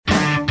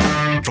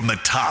From the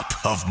top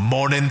of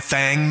Morning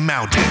Thang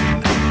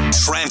Mountain,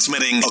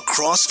 transmitting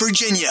across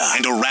Virginia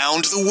and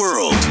around the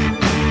world.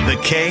 The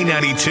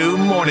K92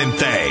 Morning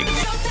Thang.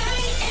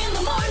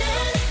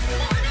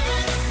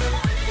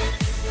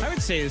 I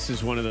would say this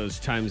is one of those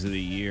times of the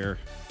year,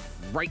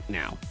 right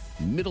now,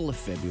 middle of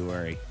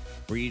February,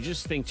 where you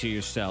just think to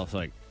yourself,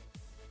 like,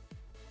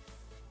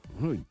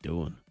 what are we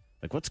doing?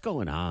 Like, what's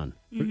going on?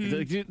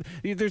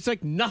 Mm-hmm. There's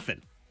like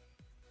nothing.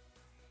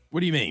 What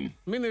do you mean?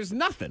 I mean, there's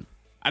nothing.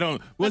 I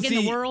don't. Well, Like see,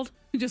 in the world?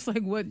 Just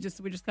like what?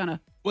 We're just kind of.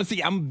 Well,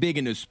 see, I'm big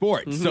into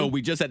sports. So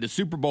we just had the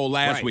Super Bowl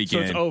last Right,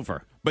 weekend. so it's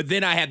over. But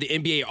then I have the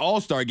NBA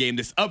All-Star game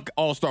this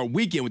All-Star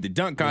weekend with the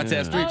dunk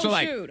contest. Oh, So,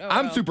 like, shoot. Oh,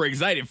 I'm well. super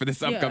excited for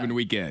this upcoming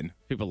weekend.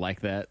 People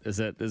like that. Is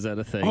that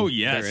a thing? Oh,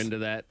 yes. They're into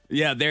that.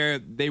 Yeah,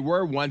 they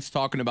were once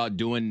talking about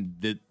doing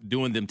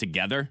them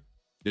together,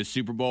 the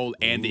Super Bowl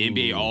and the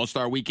NBA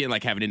All-Star weekend,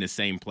 like having it in the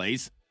same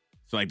place.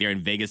 So, like, they're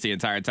in Vegas the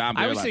entire time.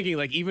 I They're was like, thinking,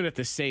 like, even at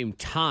the same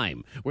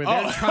time, where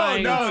they're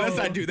trying. no, let's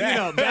not do that. You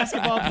know,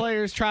 basketball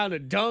players trying to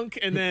dunk,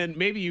 and then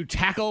maybe you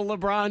tackle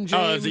LeBron James.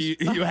 oh, so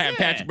you have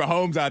Patrick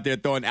Mahomes out there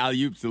throwing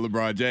alley-oops to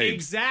LeBron James.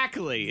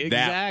 Exactly.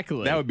 That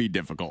would be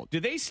difficult. Do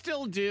they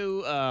still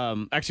do?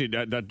 Actually,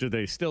 do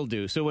they still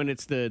do? So when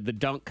it's the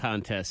dunk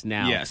contest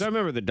now, Yes. So I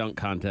remember the dunk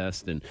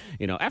contest, and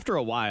after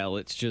a while,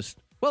 it's just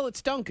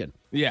it's dunking.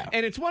 Yeah.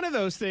 And it's one of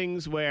those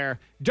things where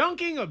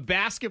dunking a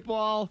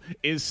basketball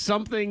is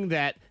something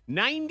that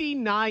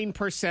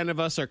 99% of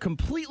us are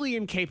completely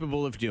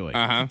incapable of doing,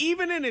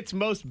 even in its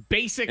most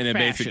basic In a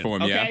fashion. basic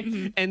form, okay?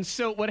 yeah. And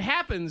so what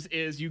happens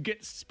is you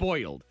get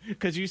spoiled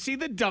because you see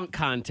the dunk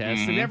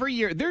contest, and every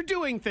year they're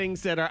doing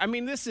things that are, I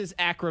mean, this is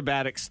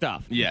acrobatic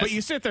stuff. Yes. But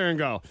you sit there and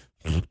go,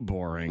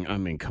 boring. I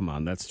mean, come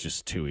on, that's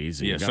just too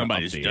easy. Yeah, You gotta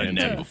somebody's up the done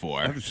ante. that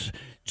before.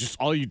 Just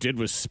all you did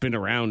was spin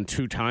around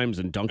 2 times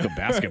and dunk a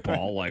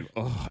basketball. Like,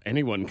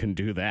 anyone can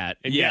do that.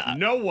 And Yeah. yet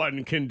no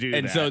one can do that.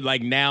 And so,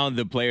 like, now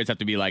the players have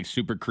to be, like,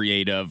 super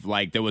creative.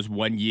 Like, there was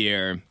one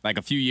year, like,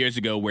 a few years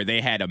ago where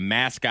they had a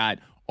mascot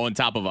on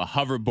top of a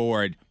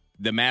hoverboard.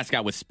 The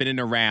mascot was spinning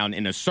around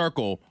in a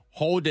circle,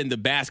 holding the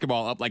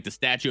basketball up like the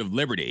Statue of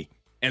Liberty.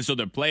 And so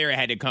the player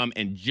had to come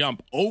and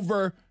jump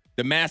over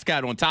the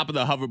mascot on top of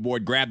the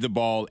hoverboard, grab the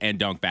ball, and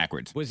dunk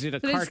backwards. was it a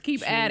So they just keep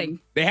cartoon? adding.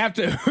 They have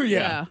to, yeah.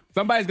 Yeah.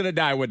 Somebody's going to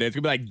die one day. It's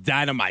going to be like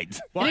dynamite.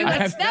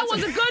 That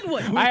was a good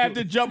one. I have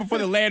to jump before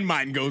the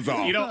landmine goes off.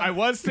 I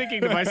was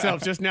thinking to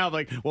myself just now,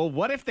 like, well,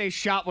 what if they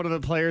shot one of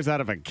the players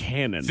out of a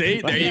cannon?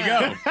 See, there you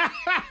go.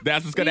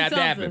 That's what's going to have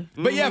to happen.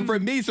 Something. But yeah, for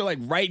me, so like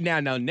right now,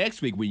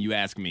 next week when you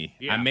ask me,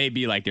 Yeah. I may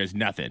be like, there's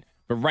nothing.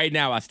 But right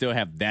now, I still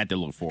have that to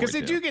look forward Because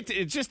to. they do get to,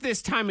 it's just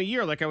this time of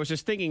year. Like I was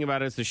just thinking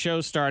about it as the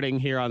show's starting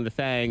here on the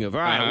thing of,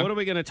 all right, what are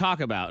we going to talk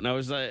about? And I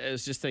was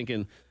just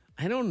thinking,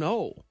 I don't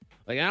know.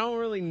 Like I don't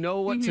really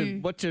know what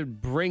to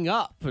bring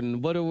up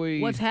and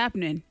What's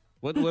happening?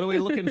 what are we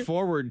looking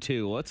forward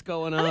to? What's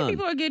going I on? think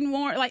people are getting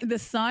more like the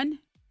sun.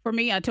 For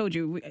me, I told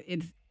you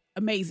it's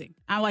amazing.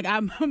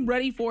 I'm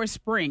ready for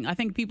spring. I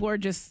think people are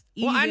just.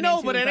 Well, I easing know,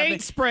 into but it something.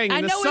 ain't spring. I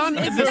And the know sun,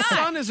 it's the not.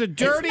 sun is a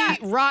dirty,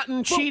 It's not.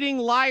 rotten, cheating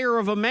liar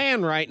of a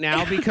man right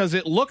now because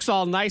it looks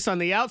all nice on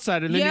the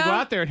outside, and then you Yeah. go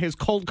out there and his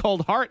cold,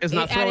 cold heart is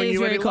not It throwing is you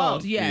very any cold.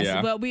 love. Yes,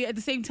 Yeah. but we at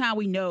the same time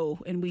we know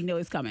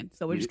it's coming,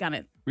 so we're just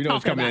gonna. we know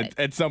it's coming about it.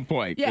 at some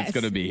point. Yes. It's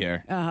going to be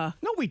here. No,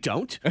 we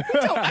don't. I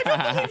don't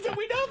believe that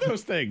we know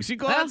those things. You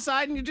go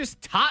outside and you just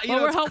Well,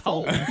 we're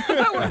hopeful. cold.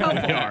 We're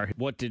hopeful.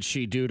 What did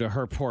she do to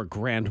her poor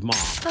grandma?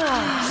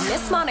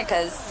 Miss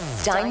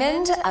Monica's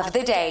Diamond of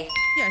the Day.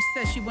 Yeah, she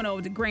said she went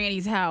over to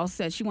Granny's house,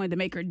 said she wanted to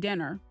make her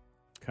dinner.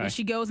 Okay. And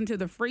she goes into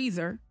the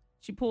freezer,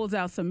 she pulls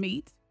out some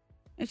meat,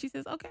 and she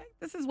says, okay,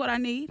 this is what I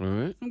need. All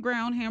right. Some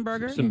ground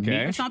hamburger. Some meat.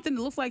 Or something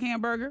that looks like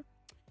hamburger.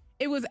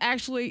 It was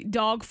actually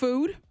dog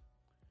food.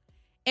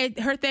 And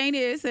her thing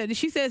is that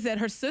she says that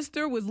her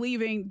sister was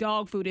leaving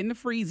dog food in the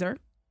freezer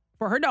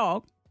for her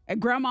dog at in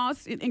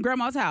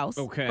grandma's house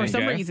Okay. for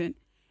some Okay. reason.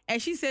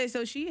 And she said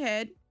so she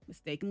had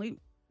mistakenly,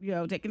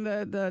 taken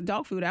the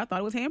dog food out, thought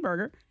it was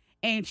hamburger.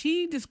 And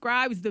she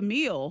describes the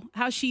meal,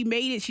 how she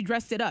made it, she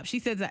dressed it up. She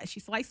says that she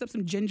sliced up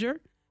some ginger,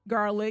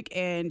 garlic,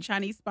 and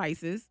Chinese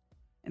spices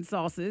and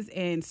sauces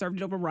and served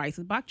it over rice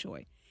with bok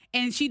choy.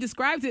 And she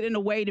describes it in a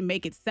way to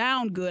make it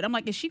sound good. I'm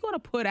like, is she going to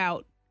put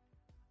out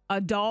a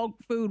dog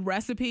food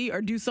recipe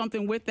or do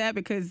something with that?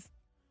 Because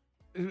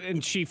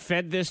And she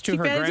fed this to She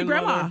her fed it to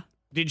grandmother? grandma.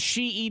 Did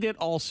she eat it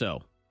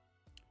also?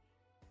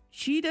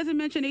 she doesn't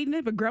mention eating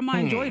it, but grandma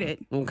enjoyed it.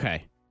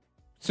 Okay.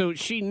 So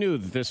she knew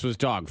that this was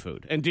dog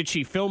food. And did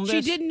she film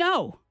this? She didn't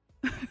know.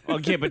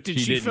 Okay, but did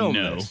She she didn't film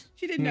know. this?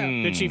 She didn't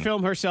know. Did she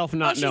film herself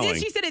not she knowing?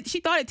 did. She said she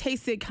thought it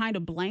tasted kind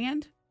of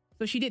bland,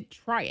 so she did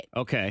try it.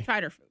 Okay.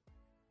 Tried her food.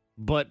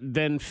 But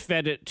then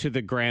fed it to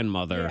the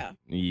grandmother.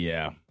 Yeah.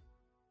 Yeah.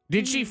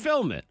 Did she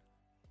film it?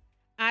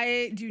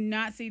 I do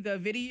not see the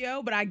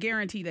video, but I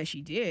guarantee that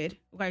she did.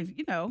 Like,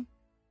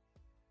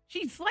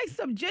 she sliced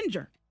some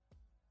ginger.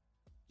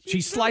 She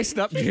sliced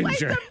up She sliced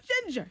ginger. up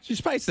ginger. She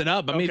spiced it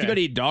up. I mean, if Okay. you're going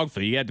to eat dog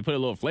food, you have to put a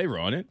little flavor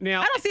on it.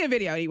 Now, I don't see a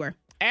video anywhere.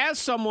 as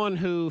someone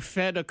who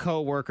fed a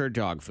coworker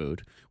dog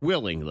food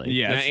willingly,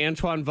 Yes.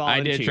 Antoine I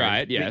volunteered. did try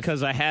it, yes.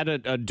 Because I had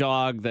a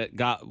dog that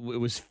it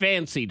was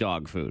fancy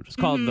dog food. It's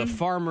called the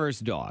Farmer's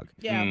Dog.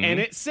 Yeah. And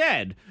it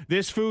said,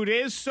 this food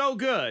is so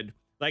good,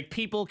 like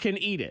people can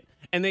eat it.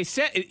 And they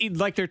said,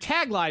 like their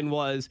tagline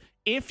was,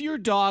 if your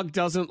dog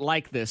doesn't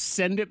like this,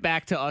 send it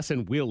back to us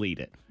and we'll eat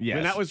it. Yes.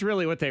 And that was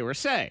really what they were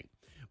saying.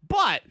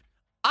 But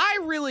I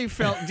really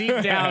felt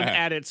deep down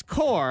at its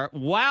core,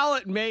 while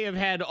it may have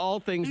had all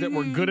things that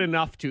were good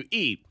enough to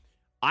eat,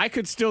 I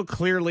could still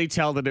clearly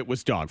tell that it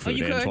was dog food,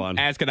 you could? Antoine.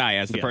 As could I,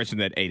 as the Yeah. person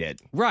that ate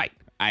it. Right.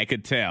 I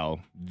could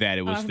tell that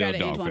it was I still forgot that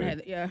dog Antoine food. had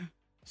it. Yeah.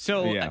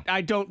 So Yeah.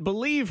 I don't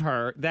believe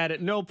her that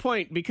at no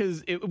point,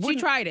 because it She wouldn't-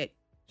 tried it.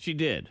 She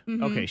did.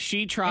 Okay,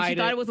 she And tried she it.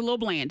 thought it was a little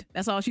bland.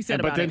 That's all she said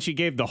but about then it. she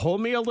gave the whole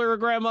meal to her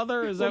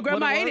grandmother? Is Well, that what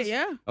Grandma it ate was? it,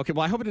 yeah. Okay,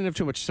 well, I hope it didn't have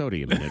too much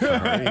sodium in it for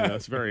her. You know,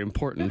 it's very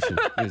important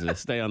to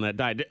stay on that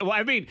diet. Well,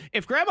 I mean,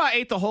 if Grandma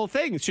ate the whole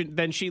thing,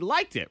 then she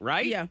liked it,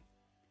 right? Yeah.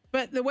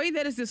 But the way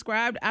that it's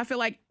described, I feel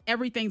like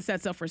everything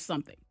sets up for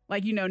something.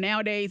 Like,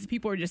 nowadays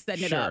people are just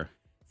setting it up. Sure.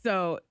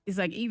 So it's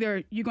like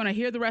either you're going to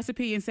hear the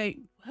recipe and say,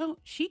 well,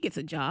 she gets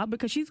a job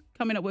because she's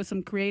coming up with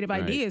some creative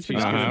Right. ideas. She's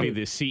for going to us. be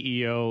the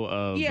CEO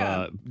of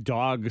Yeah.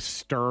 Dog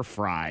Stir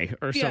Fry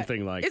or Yeah.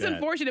 something like It's that.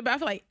 unfortunate, but I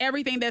feel like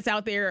everything that's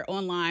out there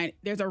online,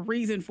 there's a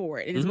reason for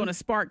it, and it's going to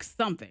spark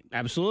something.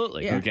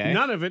 Absolutely. Yeah. Okay.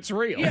 None of it's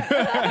real.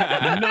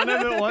 None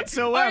of it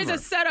whatsoever. Or it's a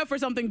setup for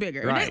something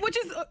bigger, Right. which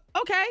is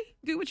okay.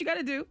 Do what you got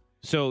to do.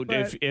 So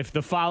But- if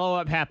the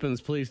follow-up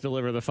happens, please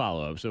deliver the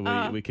follow-up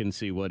so we can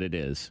see what it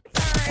is.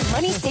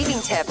 Money saving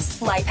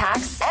tips, life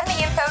hacks, and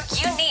the info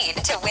you need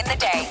to win the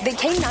day. The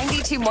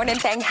K92 Morning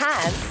Thing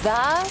has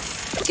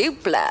the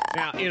dupla.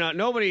 Now,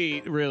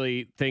 nobody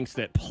really thinks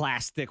that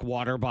plastic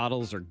water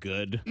bottles are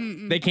good.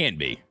 They can't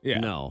be. Yeah.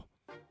 No.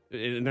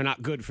 They're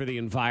not good for the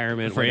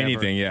environment. For whatever.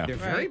 anything, yeah. They're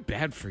very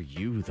bad for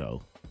you,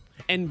 though.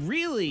 And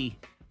really,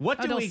 what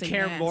Oh, do don't we say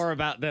care that. more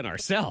about than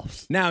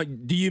ourselves? Now,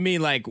 do you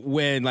mean like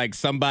when like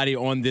somebody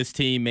on this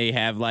team may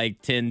have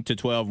like 10 to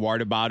 12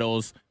 water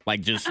bottles, like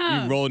just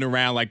rolling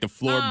around like the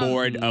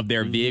floorboard of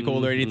their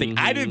vehicle or anything?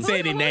 I didn't say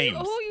any names.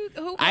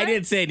 I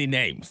didn't say any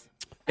names.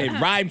 It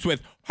rhymes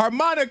with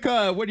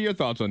harmonica. What are your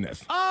thoughts on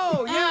this?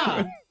 Oh,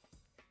 yeah.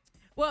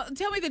 Well,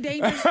 tell me the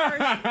dangers first.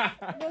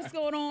 What's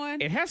going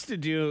on? It has to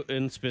do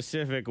in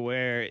specific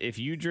where if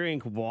you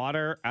drink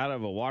water out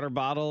of a water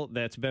bottle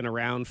that's been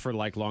around for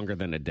like longer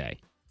than a day,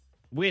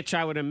 which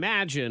I would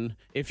imagine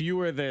if you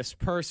were this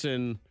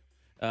person,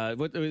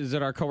 what is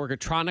it? Our coworker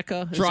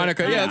Tronica? Is Tronica.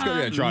 that- Yeah, let's go.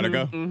 Yeah,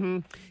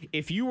 Tronica.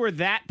 If you were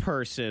that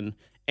person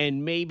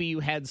and maybe you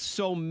had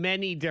so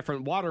many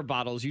different water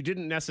bottles, you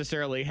didn't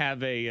necessarily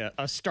have a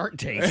start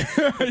date.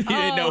 You didn't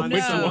know no.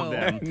 which Some of one.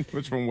 them.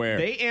 Which from where?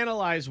 They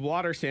analyzed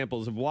water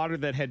samples of water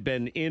that had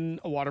been in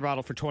a water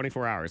bottle for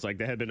 24 hours, like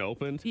they had been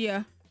opened,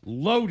 Yeah.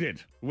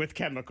 loaded with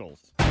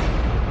chemicals.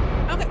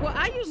 Okay. Well,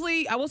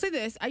 I will say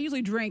this. I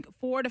usually drink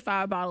 4 to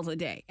 5 bottles a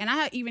day. And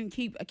I even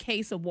keep a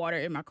case of water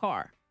in my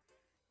car.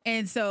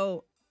 And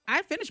so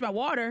I finish my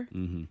water.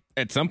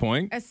 At some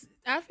point.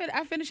 I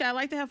finish it. I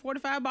like to have 4 to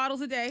 5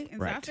 bottles a day. And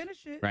so I Right.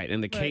 finish it. Right,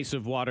 and the But- case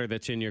of water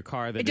that's in your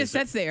car that It just is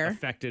sits there.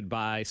 affected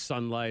by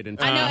sunlight and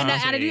I know. And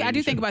I change.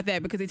 do think about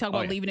that because they talk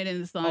about yeah. leaving it in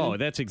the sun. Oh,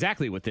 that's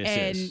exactly what this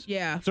And, is.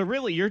 yeah. So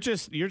really, you're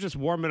just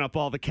warming up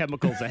all the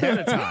chemicals ahead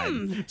of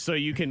time, so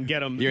you can get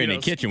them. You're in the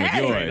kitchen with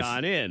straight yours.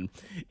 on in.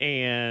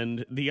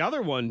 And the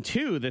other one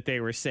too that they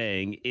were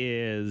saying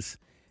is,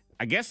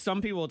 I guess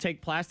some people will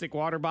take plastic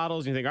water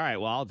bottles and you think, all right,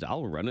 well,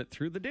 I'll run it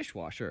through the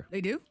dishwasher.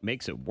 They do?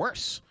 Makes it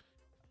worse.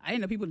 I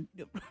didn't know people.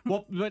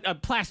 Well,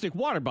 but plastic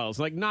water bottles,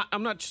 like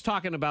I'm not just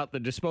talking about the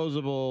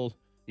disposable.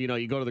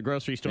 You go to the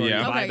grocery store Yeah.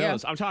 and you buy Okay, yeah.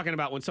 those. I'm talking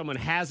about when someone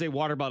has a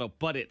water bottle,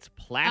 but it's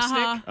plastic.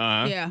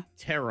 Uh-huh. Yeah.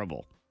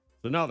 Terrible.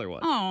 It's another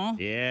one. Oh.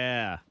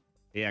 Yeah.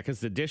 Yeah, because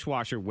the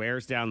dishwasher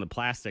wears down the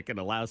plastic and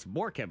allows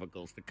more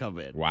chemicals to come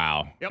in.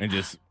 Wow. Yep. And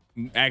just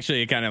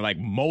actually it kind of like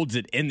molds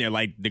it in there.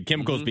 Like the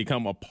chemicals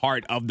become a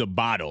part of the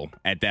bottle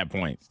at that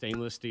point.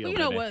 Stainless steel. Well, you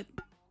know baby. what?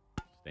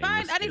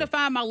 Stainless I need to steel.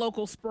 find my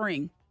local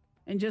spring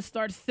and just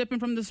start sipping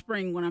from the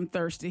spring when I'm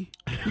thirsty.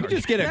 You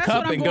just get a That's cup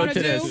what I'm and go gonna to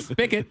the do.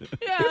 spigot.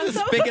 Yeah, There's a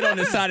so- spigot on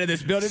the side of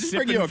this building. Just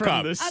bring Sipping you a from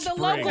cup. the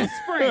The local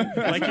spring. That's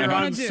like what you're I'm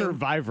gonna on do.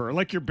 Survivor,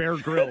 like your Bear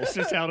Grylls,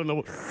 just out in the.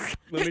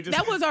 Let me just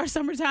That was our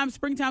summertime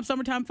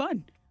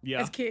fun yeah,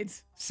 as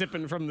kids.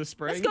 sipping from the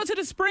spring. Let's go to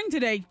the spring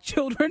today,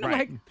 children.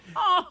 Right. Like,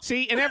 oh,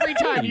 See, and every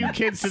time you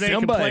kids today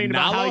Simba complain and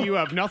about how Nala? you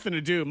have nothing to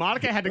do,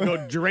 Monica had to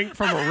go drink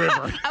from a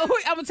river. I'm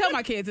gonna tell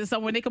my kids this. So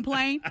when they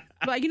complain,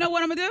 like, you know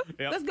what I'm gonna do?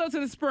 Yep. Let's go to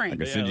the spring.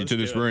 I send you let's to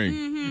the do it.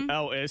 spring.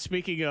 Oh,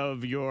 speaking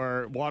of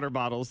your water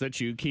bottles that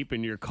you keep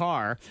in your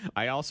car,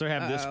 I also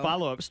have this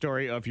follow-up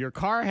story of your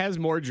car has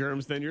more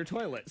germs than your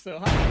toilet. So,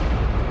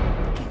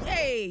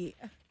 Hey,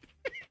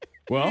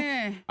 Well,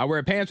 Yeah. I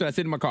wear pants when I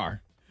sit in my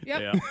car.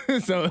 yep. yeah.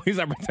 So at least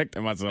I'm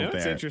protecting myself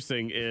What's there.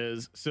 interesting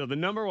is, so the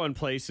number one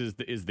place is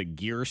the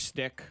gear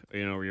stick,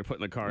 where you're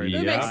putting the car in That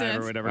the makes drive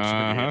sense. or whatever.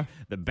 Uh-huh.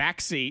 The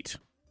back seat,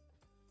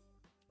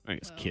 I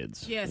guess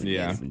kids. Yes.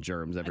 Yeah. Yes. And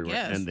germs everywhere.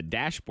 guess. And the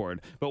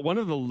dashboard. But one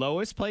of the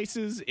lowest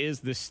places is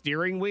the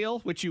steering wheel,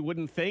 which you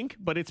wouldn't think,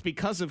 but it's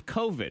because of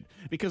COVID.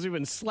 Because we've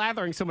been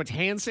slathering so much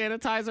hand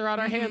sanitizer on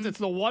our hands, it's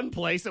the one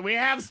place that we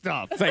have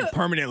stuff. It's like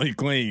permanently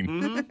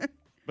clean.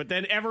 But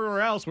then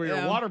everywhere else where your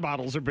Yeah. water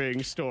bottles are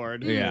being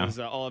stored Yeah. is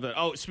all of that.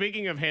 Oh,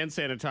 speaking of hand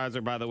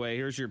sanitizer, by the way,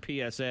 here's your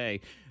PSA.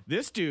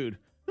 This dude,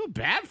 feel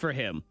bad for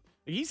him.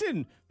 He's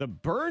in the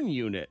burn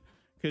unit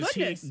because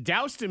he Goodness.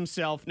 doused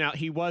himself. Now,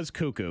 he was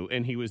cuckoo,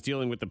 and he was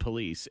dealing with the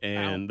police,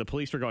 and the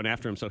police were going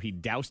after him, so he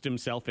doused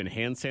himself in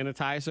hand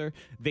sanitizer.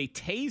 They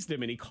tased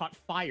him, and he caught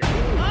fire.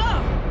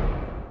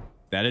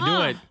 That'll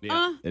do it.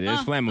 Yeah. It is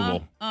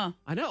flammable. I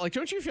know. Like,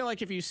 don't you feel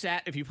like if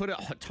you put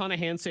a ton of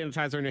hand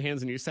sanitizer in your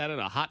hands and you sat in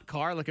a hot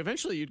car, like,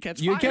 eventually you'd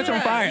catch You fire? catch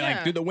on fire, Yeah.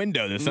 like through the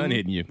window, the sun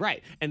hitting you.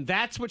 Right. And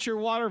that's what your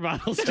water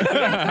bottle's doing.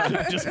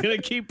 Just going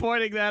to keep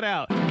pointing that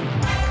out.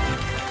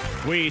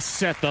 We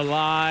set the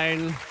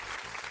line.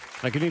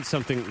 Like, it needs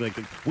something like,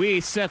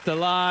 we set the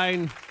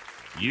line.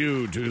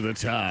 You do the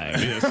time.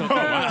 You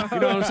know, you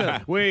know what I'm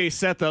saying? We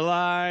set the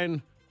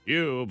line.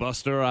 You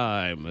bust a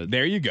rhyme.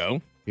 There you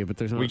go. Yeah, but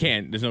there's no. We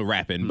can't. There's no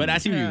rapping, but I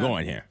see where you're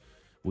going here.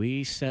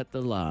 We set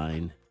the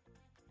line.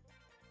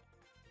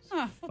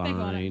 We'll think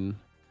on it.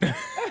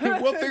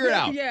 Fine. We'll figure it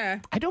out. Yeah.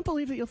 I don't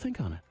believe that you'll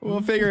think on it.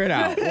 We'll figure it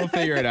out. We'll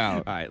figure it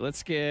out. All right,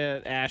 let's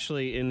get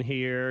Ashley in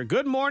here.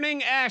 Good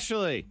morning,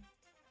 Ashley.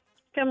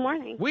 Good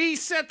morning. We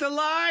set the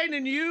line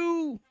and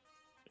you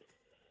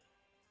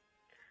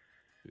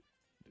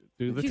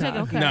do the She's like,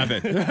 time. okay.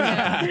 Nothing.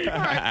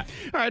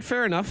 All right,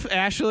 fair enough.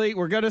 Ashley,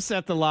 we're going to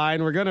set the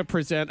line. We're going to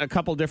present a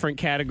couple different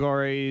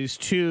categories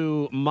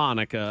to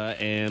Monica,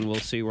 and we'll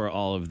see where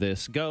all of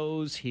this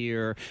goes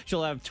here.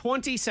 She'll have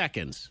 20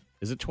 seconds.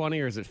 Is it 20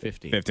 or is it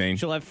 15? 15.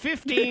 She'll have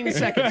 15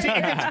 seconds. See, it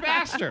gets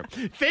faster.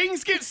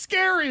 Things get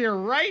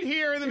scarier right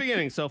here in the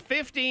beginning. So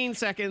 15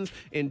 seconds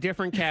in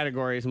different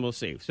categories, and we'll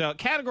see. So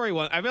category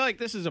one, I feel like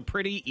this is a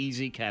pretty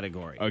easy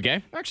category.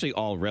 Okay. They're actually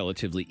all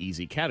relatively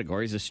easy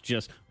categories. It's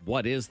just,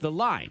 what is the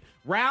line?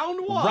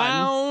 Round one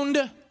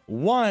Round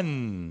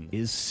one.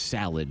 is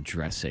salad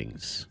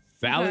dressings.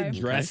 Salad Okay.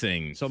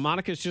 dressings. So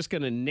Monica's just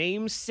going to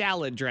name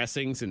salad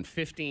dressings in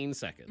 15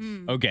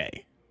 seconds.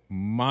 Okay.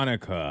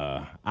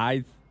 Monica,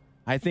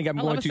 I think I'm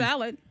I going love a to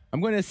salad.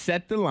 I'm going to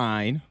set the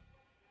line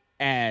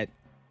at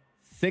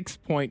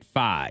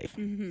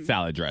 6.5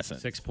 salad dressing.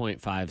 6.5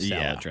 salad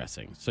Yeah.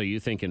 dressing. So you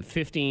think in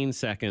 15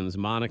 seconds,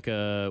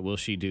 Monica, will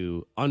she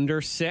do under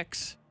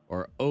 6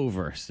 or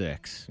over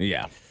 6?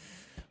 Yeah.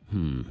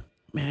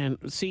 Man,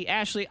 see,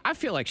 Ashley, I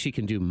feel like she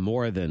can do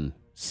more than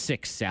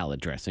 6 salad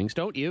dressings,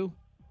 don't you?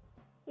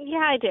 Yeah,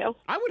 I do.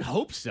 I would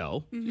hope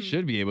so.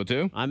 Should be able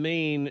to. I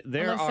mean, I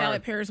there love are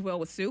salad pairs well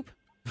with soup.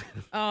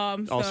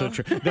 also so-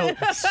 true. No,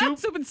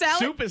 Soup and salad?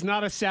 Soup is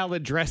not a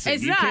salad dressing.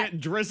 It's you not.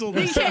 can't drizzle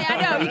the You can't,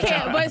 I know, you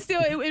can't, but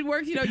still, it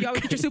works. You know, you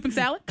always get your soup and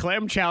salad.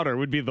 Clam chowder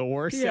would be the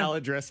worst Yeah.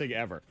 salad dressing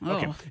ever. Oh.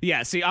 Okay.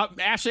 Yeah, see,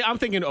 Ashley, I'm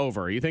thinking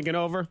over. Are you thinking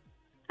over?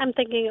 I'm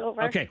thinking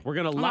over. Okay, we're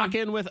going to lock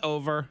in with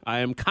over. I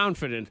am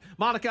confident.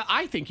 Monica,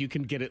 I think you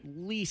can get at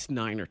least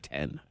 9 or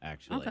 10,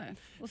 actually. Okay,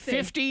 we'll see.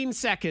 15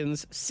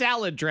 seconds,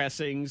 salad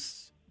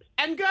dressings,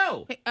 and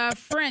go.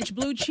 French,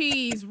 blue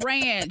cheese,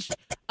 ranch,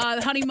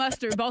 honey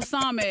mustard,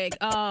 balsamic,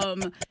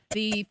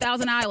 the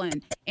Thousand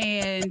Island,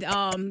 and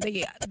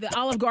the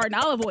Olive Garden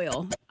olive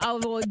oil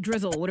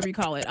drizzle, whatever you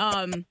call it.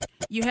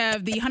 You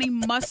have the honey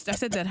mustard. I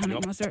said that honey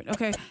mustard.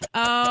 Okay.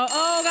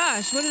 Oh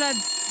gosh, did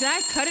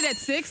I cut it at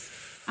 6?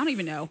 I don't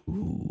even know.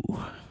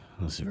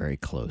 That was very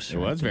close. It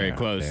was very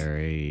close.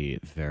 Very,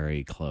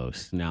 very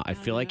close. Now, I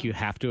feel like you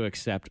have to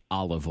accept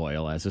olive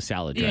oil as a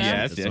salad dressing.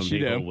 Yeah. Yes, Some yes, you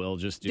people do. will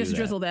just do Just that.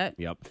 drizzle that.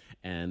 Yep.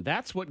 And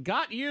that's what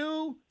got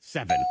you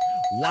 7.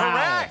 Wow.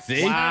 Correct.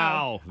 See?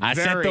 Wow. I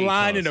set Very the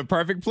line close. in a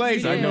perfect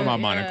place. I know my Yeah,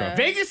 Monica. yeah.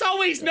 Vegas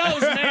always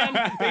knows, man.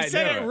 They I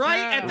said know. it right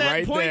at that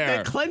Right point there.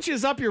 that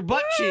clenches up your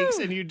butt cheeks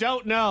and you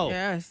don't know.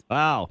 Yes.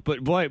 Wow.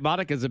 But boy,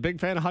 Monica's a big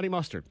fan of honey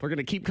mustard. We're going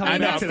to keep coming I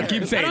know. back to that.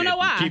 Keep saying I don't know it.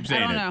 why. Keep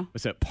saying I don't it. know.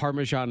 What's that?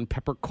 Parmesan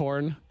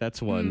peppercorn?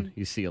 That's one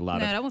you see a lot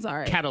No, of. that one's all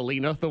right.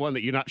 Catalina, the one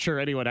that you're not sure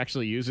anyone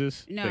actually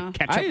uses. No. The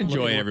ketchup I enjoy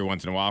looking it one. every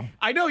once in a while.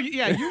 I know.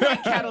 Yeah, you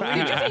like Did you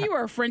Catalina. say you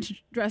were a French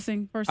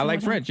dressing person? I like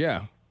one time? French,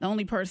 yeah. The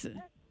only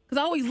person.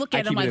 Because I always look I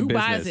at it, I'm keep like, it in who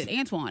buys business. it?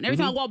 Antoine. Every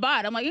time I walk by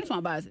it, I'm like,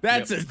 Antoine buys it.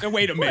 That's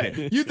wait a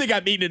minute. You think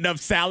I've eaten enough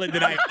salad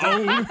that I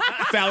own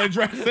salad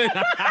dressing?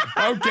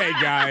 Okay,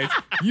 guys.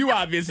 You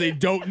obviously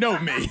don't know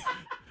me.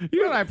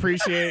 You know what I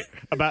appreciate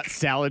about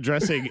salad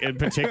dressing in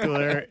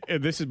particular,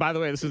 and this is, by the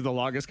way, this is the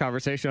longest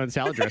conversation on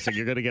salad dressing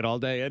you're going to get all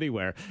day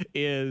anywhere,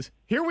 is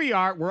here we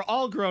are, we're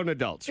all grown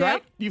adults, right?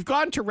 Yep. You've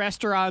gone to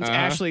restaurants,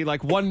 Ashley,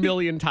 like 1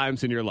 million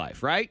times in your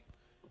life, right?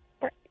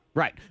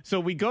 Right. So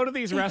we go to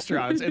these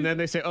restaurants, and then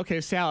they say, okay,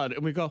 salad.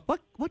 And we go,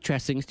 what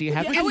dressings do you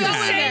have? Yeah, we always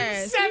Seven-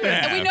 ask. 7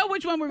 have to And we have. know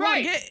which one we're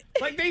Right. going to get.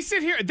 Like they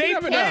sit here, they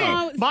never play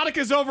know.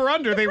 Monica's over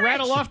under. They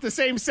rattle off the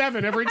same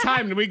 7 every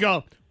time, and we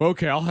go,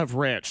 okay, I'll have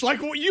ranch.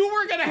 Like well, you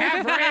were gonna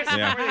have ranch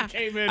Yeah. when it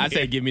came in. I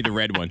say, give me the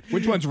red one.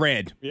 Which one's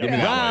red? Give me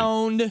that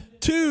one. Round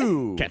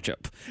 2.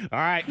 Ketchup. All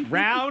right,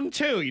 round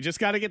 2. You just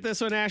got to get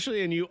this one,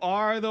 Ashley, and you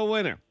are the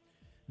winner.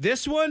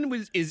 This one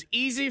is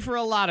easy for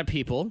a lot of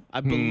people.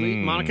 I believe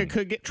Monica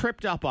could get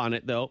tripped up on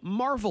it though.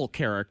 Marvel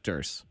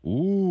characters.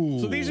 Ooh.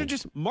 So these are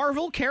just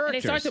Marvel And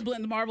characters. they start to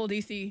blend the Marvel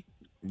DC.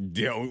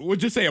 Yeah, we'll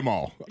just say them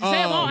all. Say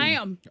them all, I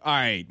am. All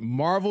right,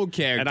 Marvel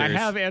characters. and I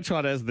have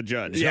Antoine as the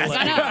judge. Yes. So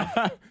I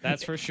know.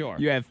 that's for sure.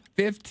 You have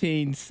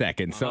 15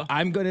 seconds, so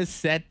I'm going to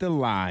set the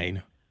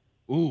line.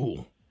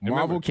 Ooh,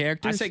 Marvel Remember,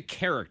 characters? I said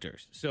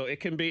characters, so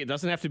it can be. It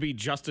doesn't have to be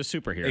just a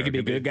superhero. It could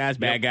be good guys,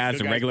 bad guys,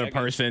 good a regular bad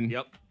guys. person.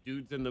 Yep,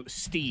 dudes in the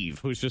Steve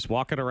who's just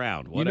walking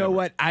around. You Whatever. know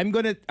what? I'm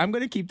gonna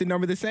keep the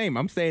number the same.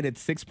 I'm saying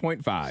it's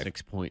 6.5.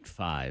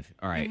 6.5.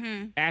 All right.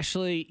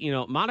 Ashley,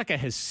 Monica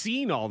has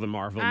seen all the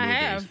Marvel I movies,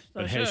 have, for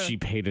but has sure. she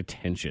paid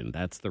attention?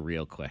 That's the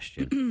real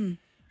question.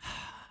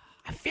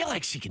 I feel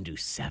like she can do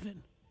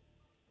 7.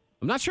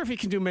 I'm not sure if he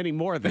can do many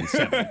more than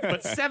 7,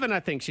 but 7 I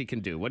think she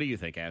can do. What do you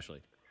think, Ashley?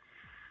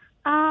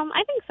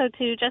 I think so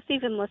too. Just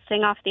even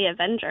listing off the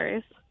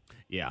Avengers.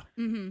 Yeah.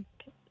 Could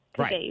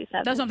Right. get you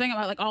 7. That's what I'm thinking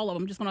about, like all of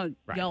them. Just going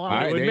to yell all All of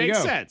right, It would there you make go.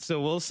 sense,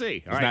 so we'll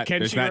see. All There's right, not, can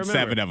there's she not remember?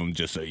 7 of them,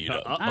 just so you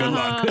know. Good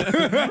luck.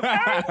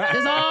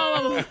 There's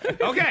all of them.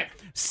 Okay,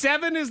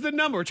 7 is the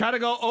number. Try to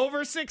go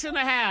over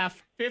 6.5.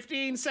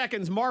 15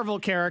 seconds. Marvel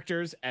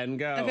characters and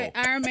go. Okay,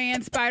 Iron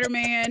Man,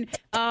 Spider-Man,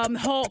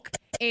 Hulk,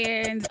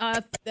 and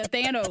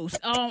Thanos.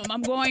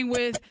 I'm going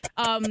with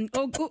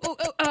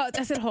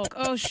I said Hulk.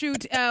 Oh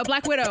shoot,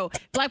 Black Widow,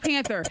 Black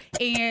Panther,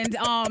 and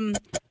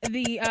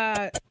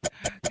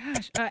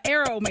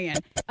Arrow Man.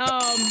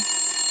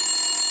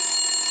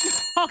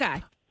 Hawkeye.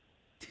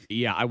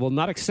 Yeah, I will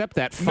not accept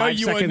that No, 5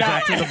 you would seconds not.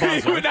 after the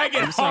buzzer. You would not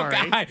get I'm sorry.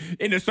 Hawkeye.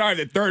 In the start of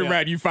the third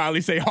round, you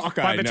finally say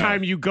Hawkeye. By the No.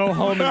 time you go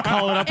home and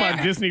call it up on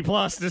Disney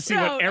Plus to see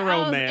No, what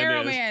Arrow was Man Arrow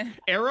is. Man.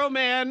 Arrow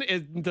Man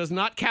does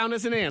not count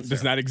as an answer.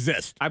 does not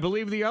exist. I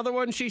believe the other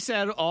one she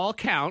said all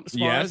count, as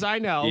far Yes. as I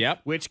know,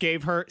 Yep. which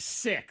gave her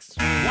 6.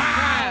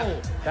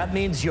 Wow. That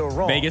means you're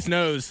wrong. Vegas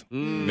knows.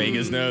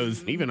 Vegas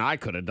knows. Even I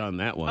could have done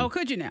that one. Oh,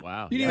 could you now?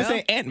 Wow. You didn't even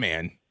say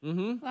Ant-Man. I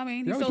mean,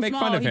 You he's always so make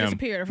small, fun of he him.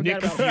 disappeared. I forgot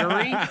Nick about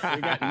Fury. him.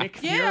 We got Nick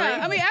Fury. Yeah,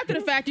 I mean, after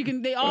the fact,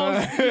 they all you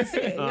can see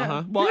it.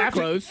 Yeah. Well, You were after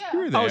close. You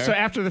were there. Oh, so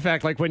after the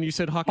fact, like when you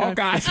said Hawkeye?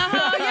 Hawkeye.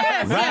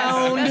 Yes,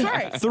 Round yes, that's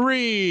right.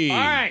 3. All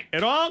right.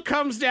 It all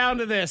comes down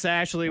to this,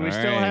 Ashley. We All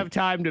still right. have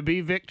time to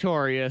be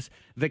victorious.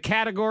 The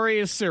category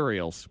is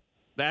cereals.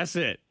 That's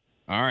it.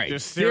 All right.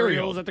 Just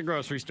cereals at the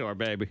grocery store,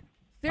 baby.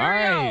 All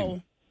right.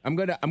 Cereal. I'm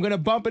gonna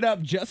bump it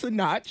up just a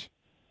notch.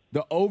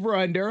 The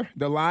over/under.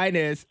 The line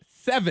is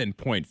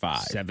 7.5.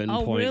 7.5.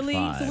 Oh, really? So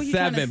what you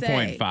trying to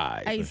say?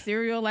 7.5. A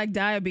cereal like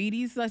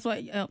diabetes? That's what.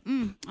 I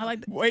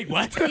like. Wait,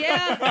 what?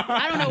 Yeah,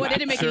 I don't know what. That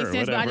didn't make Sure, any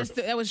sense, but I whatever. just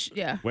that was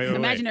Wait,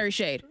 imaginary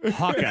shade.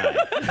 Hawkeye.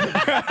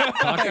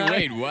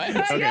 Wait, what?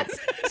 Okay.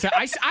 So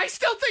I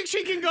still think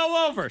she can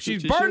go over.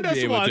 She's She burned should us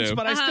be able once, to.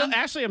 but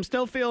Ashley, I'm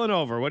still feeling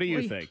over. What do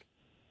you think?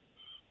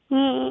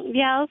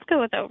 Yeah, let's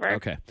go with over.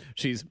 Okay.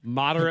 She's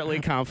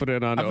moderately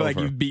confident on I feel over. like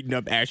you've beaten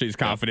up Ashley's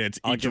confidence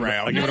each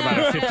round. I'll give it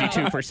about a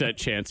 52%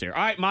 chance here.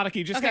 All right, Monica,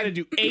 you just Okay. got to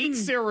do 8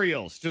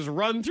 cereals. Just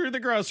run through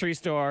the grocery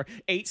store,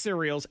 8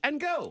 cereals,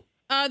 and go.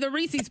 The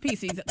Reese's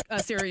Pieces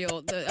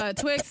cereal, the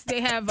Twix,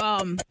 they have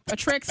a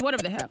Trix,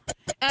 whatever they have,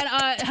 and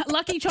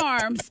Lucky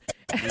Charms,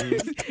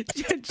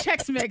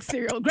 Chex Mix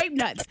cereal, Grape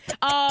Nuts,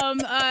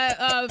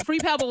 Free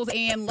Pebbles,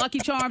 and Lucky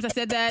Charms. I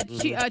said that.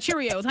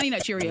 Cheerios, Honey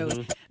Nut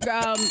Cheerios.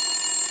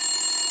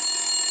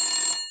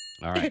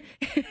 All right.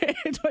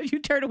 You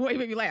turned away,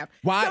 made me laugh.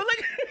 Why? So,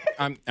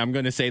 like, I'm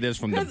going to say this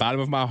from the bottom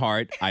of my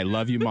heart. I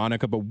love you,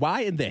 Monica, but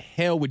why in the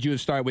hell would you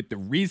have started with the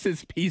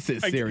Reese's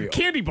Pieces cereal?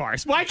 Candy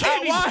bars. Why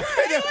candy Why?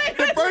 bars?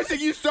 The first thing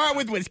you start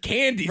with was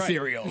candy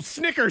cereals.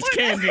 Snickers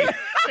candy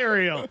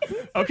cereal.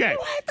 Okay.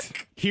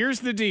 Here's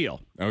the deal.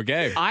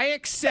 Okay. I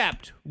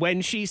accept when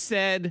she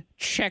said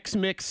Chex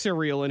Mix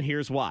cereal, and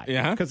here's why.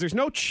 Yeah. Because there's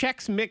no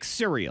Chex Mix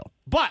cereal.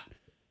 But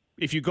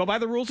if you go by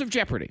the rules of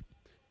Jeopardy,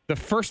 the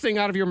first thing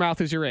out of your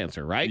mouth is your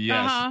answer, right?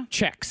 Yes.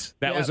 Chex.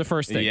 That was the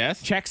first thing.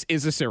 Yes. Chex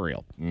is a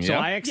cereal. So Yep.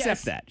 I accept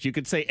Yes. that. You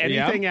could say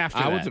anything after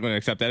I that. was going to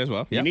accept that as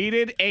well. You Yep.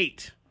 needed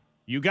 8.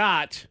 You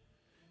got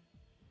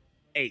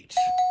 8.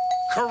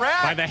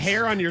 Correct. By the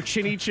hair on your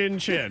chinny chin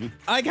chin.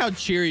 I like how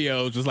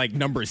Cheerios was like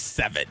number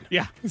 7.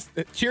 Yeah.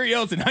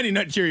 Cheerios and Honey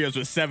Nut Cheerios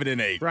was 7 and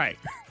 8. Right.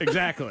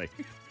 Exactly.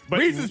 But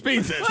Reese's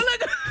Pieces.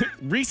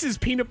 Reese's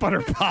peanut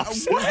butter pops.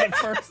 Is the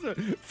first.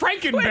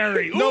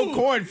 Frankenberry. No Ooh.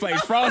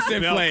 cornflakes,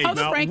 Frosted No. Flakes, Oh,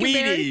 the Frankenberry.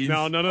 Wheaties.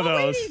 No, none of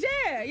those.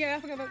 yeah,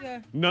 I forgot about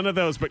that. None of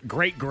those, but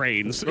great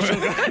grains. She'll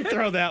go ahead and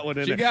throw that one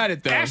in She there. got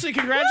it, though. Ashley,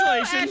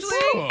 congratulations.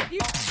 Cool.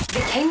 The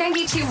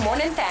K92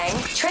 Morning Thang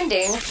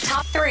trending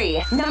top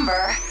 3.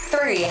 Number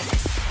 3.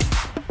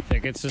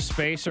 Tickets to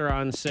Space are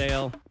on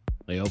sale.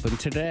 They open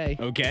today.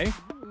 Okay.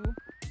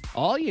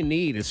 All you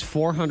need is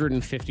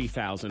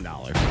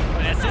 $450,000.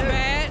 That's not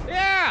bad.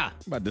 Yeah.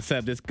 About to set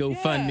up this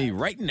GoFundMe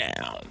right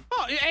now.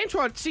 Oh,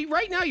 Antoine, see,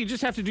 right now you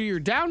just have to do your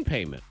down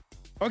payment.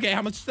 Okay,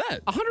 how much is that?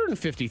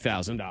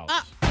 $150,000.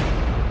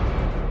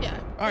 Yeah.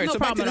 All right, no so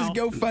back to problem this at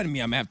all.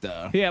 GoFundMe. I'm going to have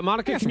to... Yeah,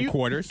 Monica, some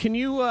quarters. Can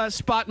you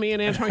spot me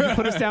and Antoine? Can you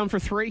put us down for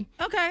 3?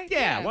 Okay.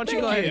 Yeah, why don't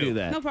you go ahead and do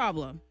that? No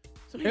problem.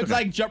 It's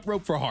like jump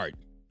rope for heart.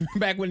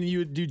 Back when you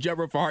would do jump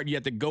rope for heart, you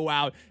had to go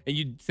out and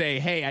you'd say,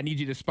 hey, I need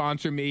you to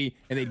sponsor me,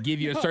 and they'd give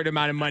you a certain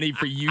amount of money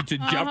for you to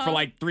jump for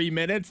like 3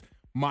 minutes.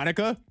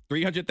 Monica,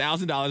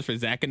 $300,000 for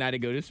Zach and I to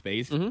go to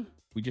space. Mm-hmm.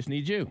 We just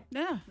need you.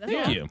 Yeah. That's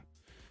Thank you.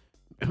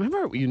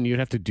 Remember you'd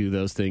have to do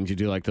those things. You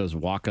do like those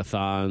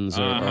walkathons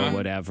or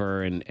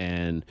whatever,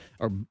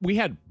 or we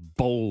had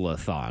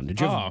bowl-a-thon. Did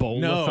you have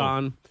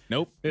bowl-a-thon?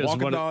 Nope.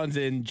 Walkathons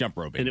and jump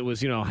roping. And it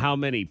was, how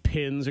many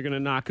pins are going to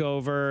knock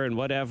over and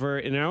whatever.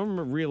 And I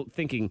remember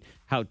thinking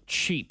how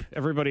cheap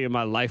everybody in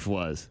my life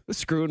was. It was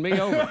screwing me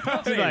over.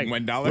 It's like,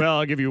 $1. well,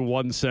 I'll give you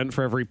 1 cent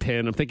for every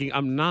pin. I'm thinking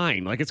I'm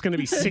 9. Like, it's going to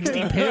be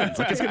 60 pins.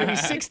 Like, it's going to be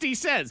 60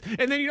 cents.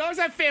 And then you always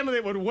have family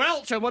that would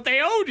welch on what they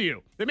owed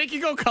you. They make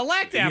you go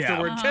collect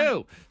afterward,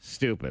 too.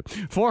 Stupid.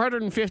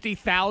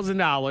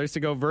 $450,000 to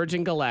go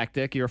Virgin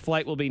Galactic. Your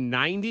flight will be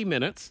 90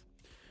 minutes.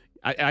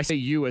 I say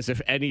you as if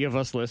any of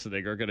us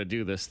listening are going to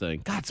do this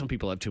thing. God, some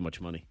people have too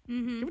much money.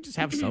 Can we just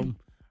have some?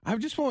 I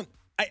just want...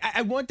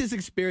 I want this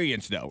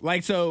experience, though.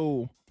 Like,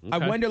 so I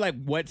wonder, like,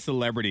 what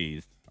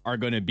celebrities are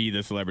going to be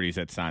the celebrities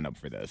that sign up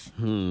for this.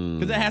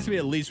 Because it has to be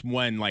at least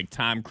one, like,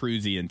 Tom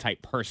Cruise-ian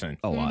type person.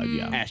 Oh,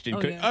 yeah. Ashton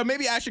Kutcher.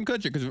 Maybe Ashton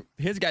Kutcher, because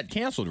his got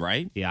canceled,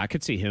 right? Yeah, I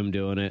could see him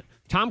doing it.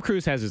 Tom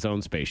Cruise has his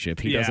own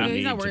spaceship. He doesn't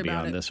need to be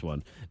on this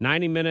one.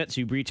 90 minutes,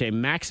 you reach a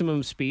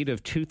maximum speed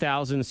of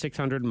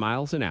 2,600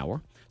 miles an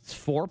hour. It's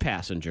 4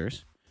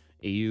 passengers.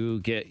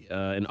 You get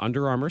an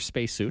Under Armour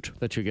spacesuit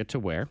that you get to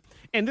wear.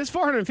 And this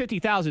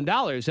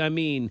 $450,000, I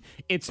mean,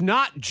 it's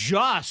not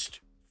just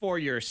for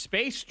your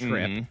space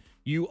trip. Mm-hmm.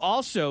 You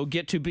also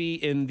get to be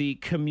in the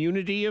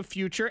Community of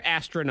Future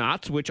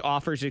Astronauts, which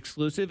offers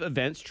exclusive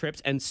events,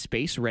 trips, and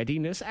space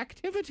readiness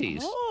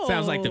activities. Oh.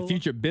 Sounds like the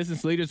future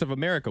business leaders of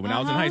America when I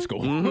was in high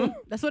school. Mm-hmm.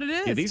 That's what it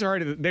is. Yeah, these are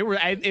they were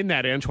in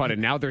that, Antoine,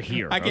 and now they're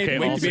here. I can't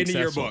wait to be in the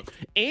yearbook.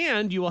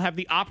 And you will have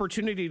the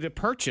opportunity to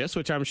purchase,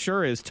 which I'm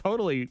sure is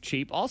totally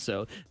cheap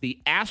also, the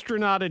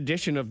astronaut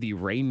edition of the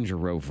Range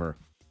Rover.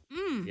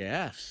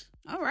 Yes.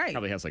 All right.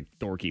 Probably has like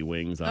dorky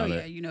wings on it. Oh,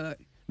 yeah, you know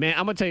it. Man,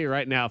 I'm going to tell you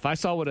right now, if I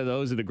saw one of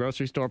those in the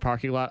grocery store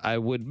parking lot, I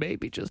would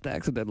maybe just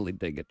accidentally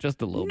dig it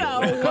just a little bit.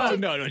 Oh,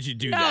 no, don't you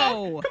do that.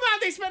 Come on,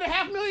 they spent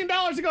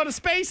 $500,000 to go to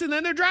space, and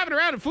then they're driving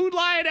around in Food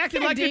Lion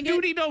acting like the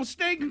duty don't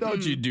stink.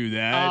 Don't you do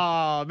that.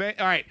 Oh, man.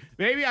 All right.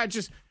 Maybe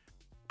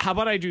how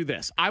about I do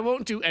this? I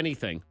won't do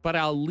anything, but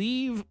I'll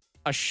leave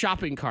a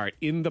shopping cart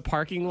in the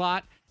parking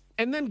lot,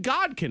 and then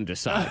God can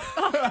decide.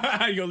 You're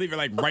going to leave it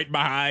like right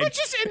behind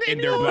just in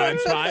their blind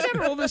the spot.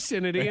 general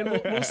vicinity,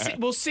 and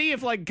we'll see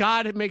if like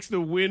God makes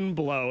the wind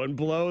blow and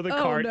blow the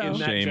cart in that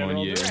Shame on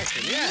general you.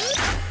 direction.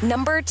 Yeah.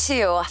 Number 2.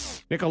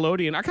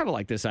 Nickelodeon, I kind of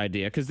like this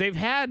idea because they've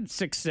had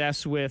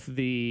success with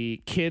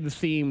the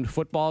kid-themed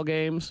football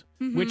games,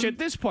 which at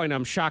this point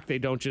I'm shocked they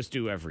don't just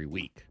do every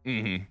week.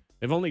 Mm-hmm.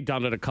 They've only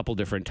done it a couple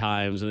different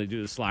times, and they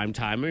do the slime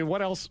time. I mean,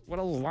 what else is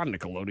on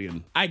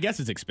Nickelodeon? I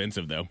guess it's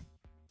expensive, though.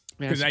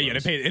 Yeah, Because now you got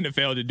to pay the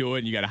NFL to do it,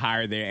 and you got to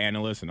hire their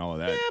analysts and all of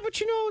that. Yeah, but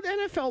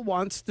the NFL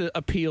wants to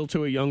appeal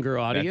to a younger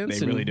audience.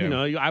 they really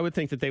do. I would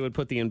think that they would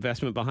put the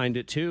investment behind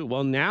it too.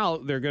 Well, now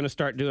they're going to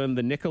start doing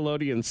the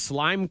Nickelodeon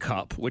Slime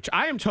Cup, which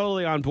I am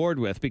totally on board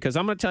with because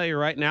I'm going to tell you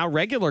right now,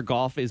 regular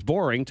golf is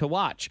boring to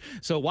watch.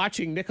 So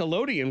watching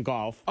Nickelodeon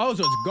golf. Oh,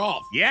 so it's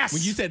golf. Yes.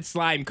 When you said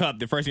Slime Cup,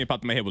 the first thing that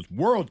popped in my head was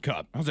World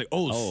Cup. I was like,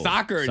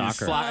 soccer. And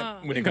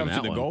slime when it comes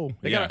to the goal.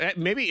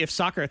 Maybe if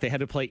soccer, if they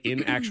had to play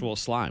in actual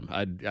slime,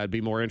 I'd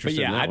be more interested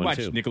in that I'd one watch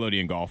too.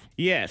 Nickelodeon golf.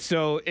 Yeah,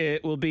 so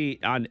it will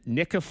be on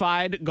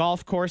Nickified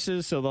golf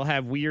courses. So they'll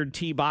have weird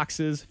tee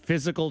boxes,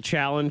 physical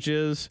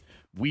challenges,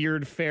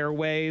 weird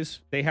fairways.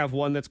 They have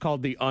one that's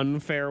called the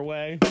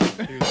Unfairway.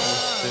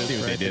 See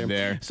what they did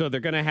there. So they're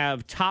going to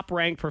have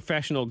top-ranked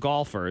professional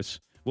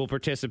golfers will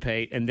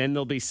participate, and then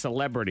there'll be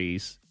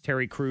celebrities.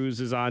 Terry Crews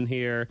is on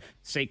here,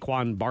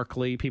 Saquon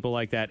Barkley, people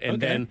like that.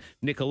 And then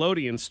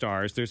Nickelodeon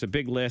stars. There's a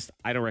big list.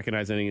 I don't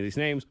recognize any of these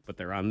names, but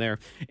they're on there.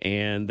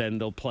 And then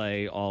they'll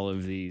play all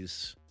of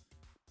these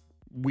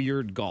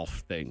weird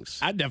golf things.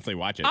 I'd definitely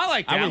watch it. I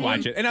like that I would one.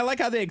 watch it. And I like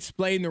how they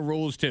explain the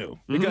rules, too.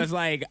 Because,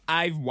 like,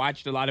 I've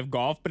watched a lot of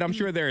golf, but I'm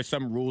sure there are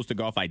some rules to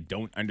golf I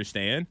don't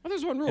understand. Well,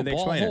 there's one rule, And they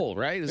ball explain it. hole,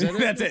 right? Is that it?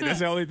 That's it. That's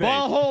the only thing.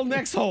 Ball hole,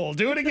 next hole.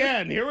 Do it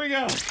again. Here we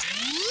go.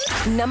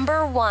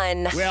 Number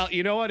 1. Well,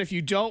 you know what? If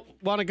you don't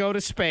want to go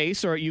to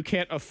space or you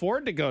can't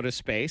afford to go to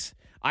space,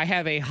 I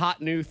have a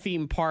hot new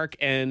theme park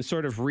and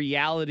sort of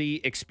reality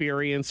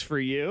experience for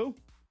you.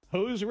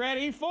 Who's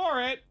ready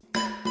for it?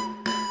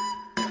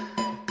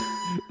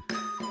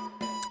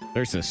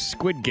 There's a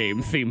Squid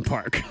Game theme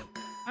park.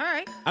 All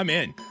right. I'm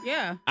in.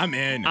 Yeah. I'm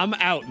in. I'm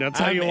out, and I'll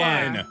tell you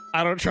why. in.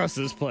 I don't trust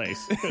this place.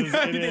 'Cause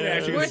it Did it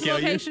actually is Where's the kill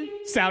you? location?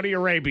 Saudi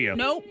Arabia.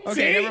 Nope.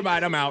 Okay, See? never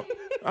mind. I'm out.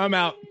 I'm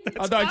out.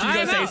 I thought you were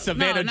going to say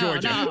Savannah,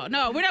 Georgia.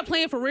 No, we're not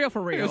playing for real.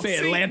 You're say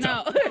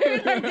Atlanta.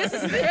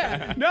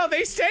 No. No,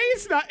 they say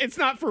it's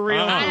not for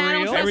real. I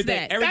don't trust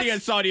Everything that. in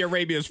Saudi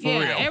Arabia is for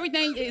real.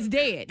 Everything is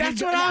dead.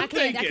 That's what I'm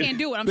thinking. I can't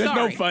do it. I'm There's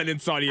sorry. no fun in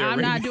Saudi Arabia.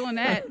 I'm not doing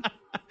that.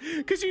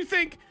 Because you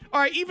think, all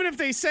right, even if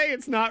they say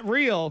it's not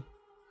real,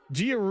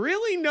 do you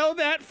really know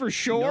that for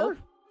sure? Nope.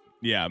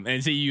 Yeah,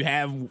 and see, you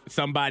have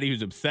somebody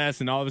who's obsessed,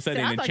 and all of a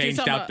sudden I it thought you changed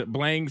talking out about- the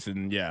blanks,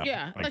 and Yeah, I thought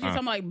you were uh-uh.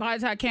 talking like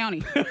Botetourt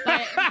County.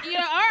 Like, all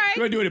right.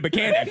 We're doing it at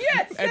Buchanan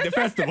Yes. at the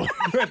festival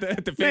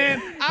at the fair.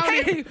 Man,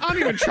 I don't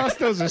even trust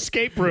those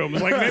escape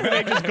rooms. Like maybe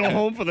they just go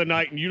home for the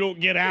night and you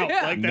don't get out.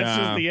 Yeah. Like that's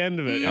just the end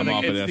of it. I'm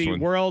off of it's this the one.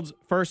 world's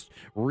first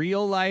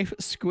real life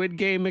Squid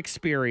Game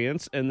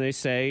experience, and they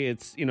say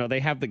it's they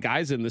have the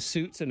guys in the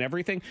suits and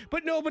everything,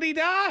 but nobody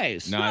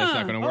dies. No, that's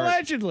not going to work.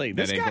 Allegedly,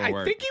 That this ain't guy, gonna I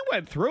work. think he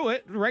went through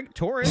it. Right,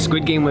 Torres.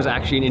 Squid Game was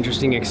actually an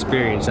interesting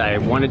experience. I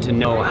wanted to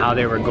know how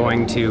they were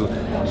going to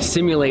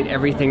simulate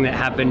everything that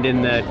happened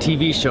in the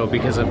TV show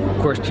because, of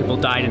course, people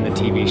died in the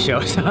TV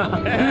show. So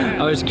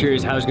I was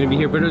curious how it was going to be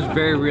here, but it was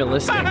very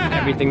realistic.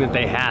 Everything that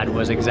they had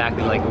was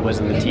exactly like it was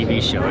in the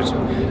TV show.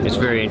 It's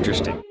very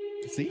interesting.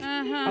 See?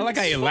 I like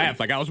how you laugh.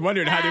 Like I was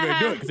wondering how they were going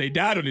to do it because they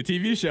died on the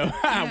TV show.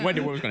 I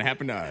wondered what was going to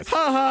happen to us. Ha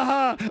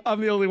ha ha!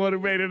 I'm the only one who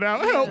made it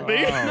out. Help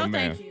me! Oh, No,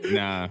 man. thank you.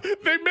 Nah.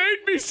 They made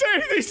me say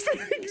these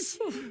things.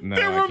 No,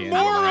 there I were can't. more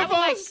I of would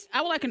like, us.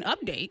 I would like an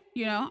update.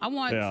 I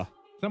want. Yeah.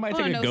 Somebody Oh,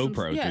 take I a know some-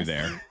 GoPro yes. through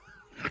there.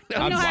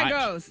 You know how it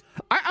goes.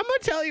 I'm going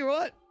to tell you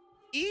what,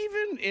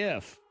 even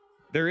if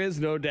there is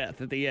no death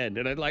at the end,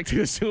 and I'd like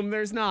to assume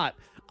there's not,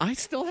 I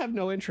still have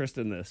no interest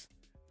in this.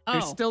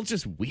 It's Oh. still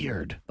just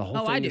weird. The whole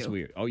Oh, thing I is do.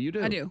 weird. Oh, you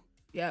do? I do.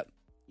 Yep.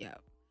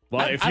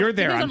 Well, if you're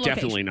there, depends I'm on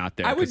definitely location. not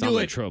there I would because I'm do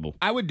in it. trouble.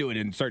 I would do it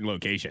in certain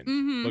locations.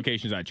 Mm-hmm.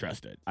 Locations I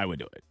trusted. I would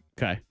do it.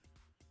 Okay.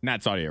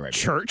 Not Saudi Arabia.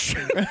 Church.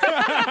 Yes.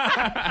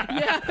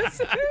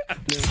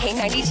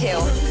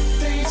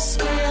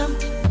 K92.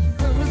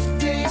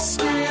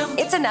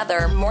 It's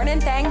another Morning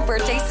Thang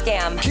birthday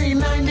scam.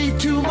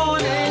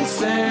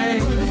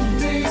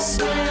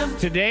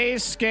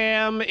 Today's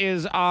scam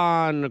is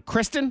on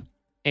Kristen.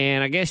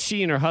 And I guess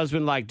she and her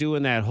husband like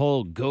doing that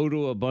whole go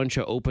to a bunch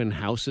of open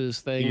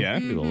houses thing. Yeah.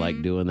 People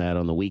like doing that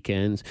on the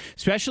weekends,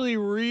 especially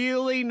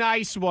really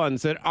nice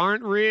ones that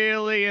aren't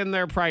really in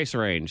their price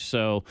range.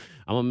 So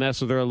I'm going to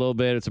mess with her a little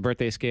bit. It's a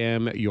birthday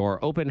scam.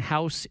 Your open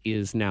house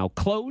is now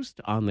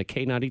closed on the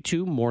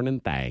K92 Morning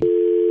Thang.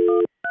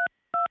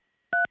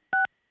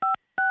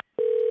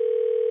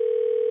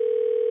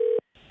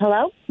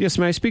 Hello? Yes,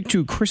 may I speak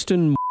to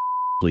Kristen,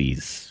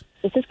 please?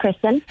 This is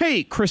Kristen.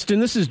 Hey,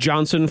 Kristen, this is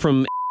Johnson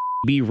from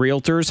B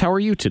Realtors. How are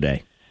you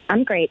today?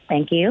 I'm great,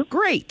 thank you.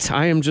 Great.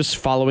 I am just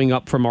following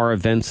up from our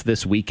events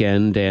this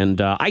weekend,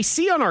 and I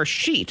see on our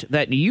sheet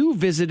that you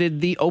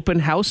visited the open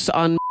house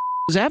on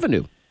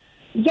Avenue.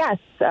 Yes,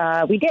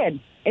 we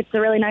did. It's a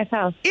really nice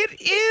house. It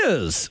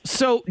is.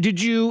 So, did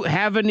you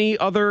have any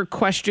other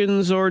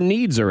questions or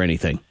needs or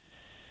anything?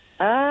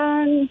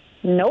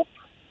 Nope.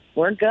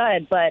 We're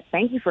good, but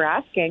thank you for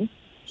asking.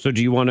 So,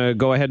 do you want to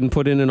go ahead and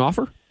put in an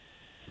offer?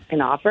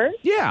 An offer?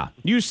 Yeah.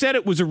 You said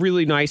it was a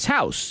really nice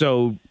house,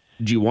 so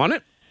do you want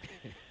it?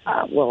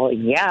 Well,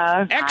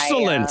 yeah.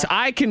 Excellent.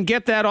 I can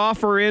get that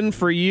offer in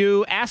for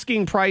you.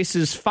 Asking price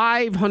is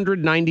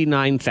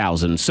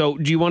 $599,000. So,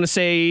 do you want to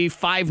say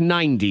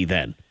 $590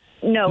 then?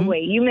 No,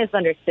 wait, you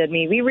misunderstood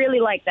me. We really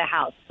like the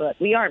house, but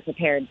we aren't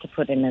prepared to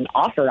put in an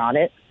offer on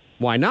it.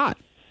 Why not?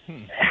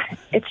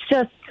 It's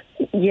just,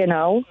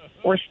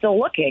 we're still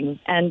looking,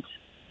 and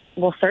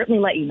we'll certainly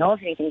let you know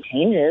if anything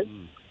changes.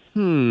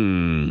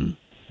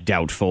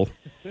 Doubtful.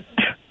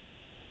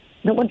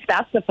 What's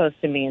that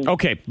supposed to mean?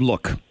 Okay,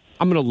 look,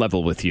 I'm going to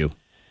level with you.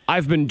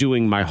 I've been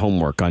doing my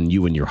homework on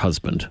you and your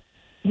husband.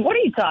 What are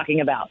you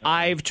talking about?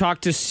 I've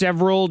talked to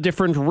several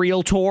different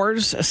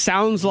realtors.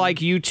 Sounds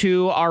like you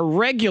two are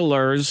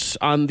regulars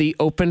on the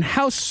open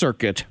house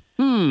circuit.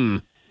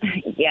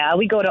 Yeah,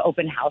 we go to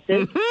open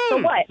houses. So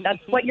what?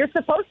 That's what you're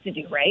supposed to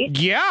do, right?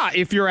 Yeah,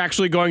 if you're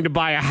actually going to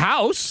buy a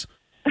house.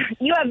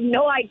 You have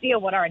no idea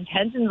what our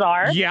intentions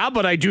are. Yeah,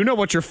 but I do know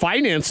what your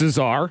finances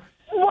are.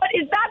 What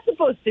is that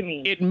supposed to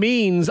mean? It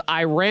means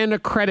I ran a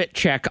credit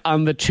check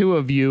on the two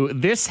of you.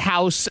 This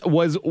house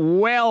was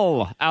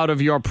well out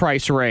of your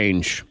price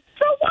range.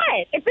 So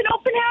what? It's an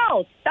open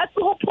house. That's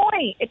the whole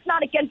point. It's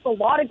not against the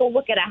law to go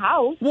look at a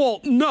house. Well,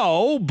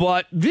 no,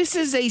 but this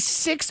is a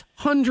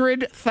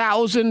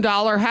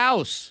 $600,000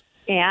 house.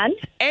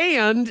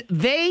 And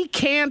they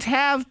can't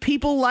have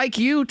people like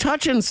you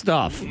touching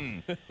stuff.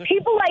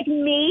 People like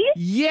me?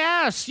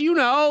 Yes,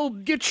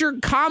 get your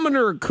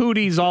commoner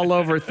cooties all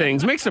over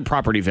things. Makes the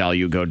property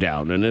value go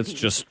down, and it's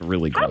just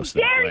really gross.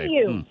 How dare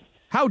you?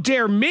 How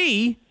dare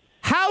me?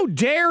 How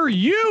dare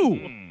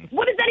you?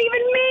 What does that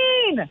even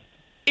mean?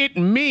 It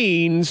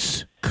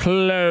means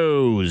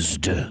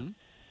closed.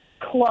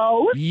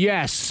 Closed?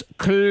 Yes,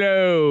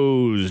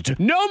 closed.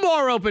 No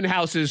more open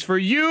houses for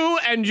you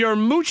and your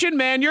moochin'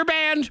 man, your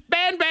band.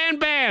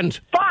 Band.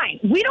 Fine.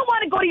 We don't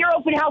want to go to your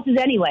open houses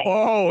anyway.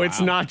 Oh, it's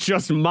not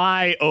just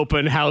my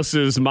open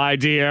houses, my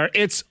dear.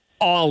 It's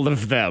all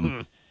of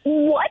them.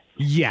 What?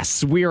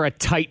 Yes, we're a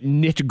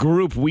tight-knit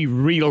group, we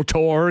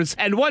realtors.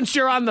 And once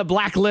you're on the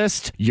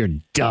blacklist, you're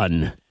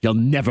done. You'll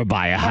never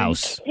buy a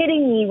house. Are you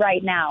kidding me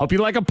right now? Hope you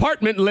like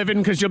apartment living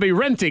because you'll be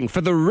renting for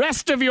the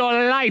rest of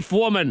your life,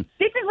 woman.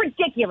 This is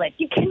ridiculous.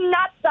 You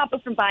cannot stop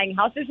us from buying a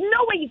house. There's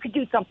no way you could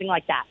do something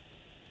like that.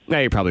 Yeah,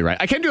 you're probably right.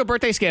 I can do a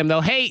birthday scam,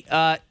 though. Hey,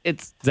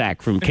 it's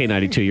Zach from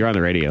K92. You're on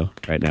the radio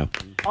right now.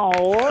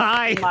 Oh,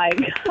 Hi. my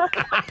God.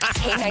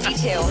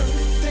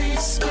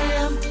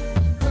 K92.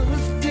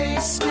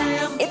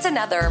 It's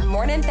another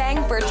Morning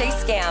Thang birthday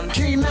scam.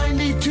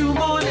 K92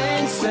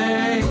 Morning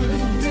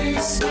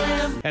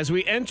Thang. As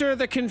we enter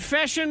the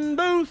confession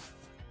booth,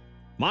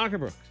 Monica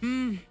Brooks.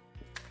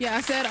 Yeah,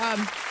 I said I'm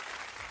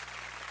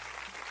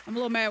a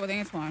little mad with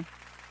Antoine.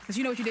 Because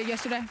you know what you did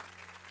yesterday?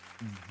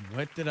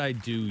 What did I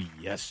do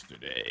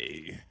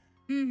yesterday?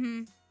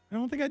 I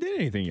don't think I did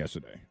anything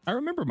yesterday. I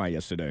remember my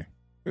yesterday.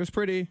 It was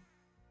pretty.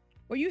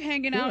 Were you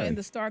hanging out Good. in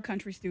the Star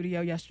Country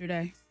studio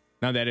yesterday?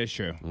 Now that is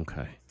true.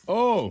 Okay.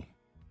 Oh,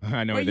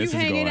 I know Were where this you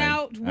is hanging going.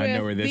 out I know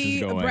where with this is the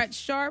going. Brett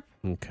Sharp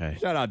Okay.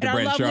 Shout out and to our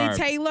Brett lovely Sharp.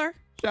 Taylor?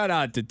 Shout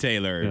out to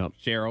Taylor Yep.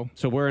 Cheryl.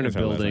 So we're in a That's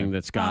her last building name.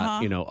 that's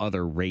got, Uh-huh.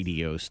 other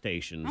radio I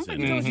stations. don't think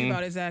in he it. told you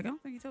about it, Zach. I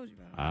don't think he told you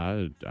about it.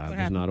 I was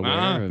happened? not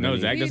aware of No,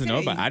 any. Zach He doesn't said know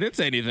he- about it. I didn't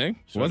say anything.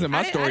 It wasn't my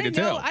I story to didn't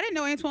tell. know. I didn't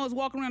know Antoine was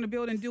walking around the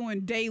building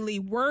doing daily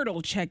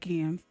Wordle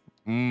check-ins.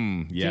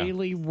 Yeah.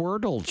 Daily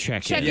Wordle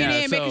check-in. Checking Yeah,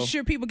 in, making so-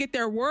 sure people get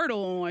their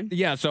Wordle on.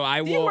 Yeah, so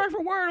I Do you will. work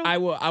for Wordle?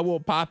 I will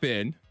pop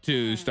in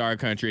to Star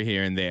Country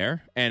here and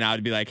there, and I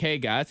would be like, "Hey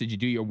guys, did you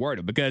do your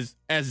Wordle?" Because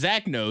as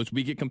Zach knows,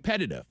 we get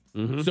competitive,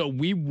 so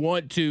we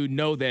want to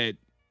know that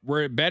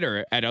we're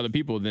better at other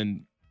people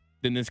than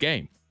this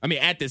game. I mean,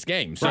 at this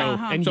game. So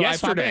And so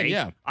yesterday,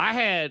 I pop in, I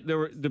had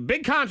the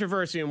big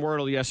controversy in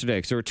Wordle yesterday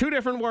because there were two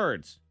different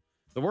words.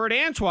 The word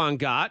Antoine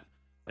got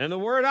and the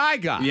word I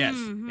got. Yes.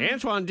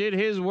 Antoine did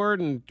his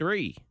word in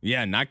 3.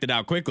 yeah, knocked it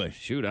out quickly.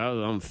 Shoot, I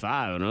was on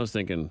 5, and I was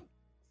thinking,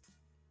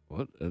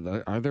 what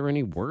are there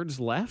any words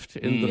left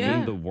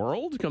in the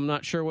world? I'm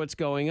not sure what's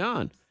going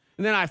on.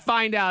 And then I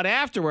find out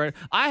afterward,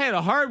 I had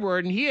a hard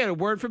word, and he had a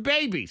word for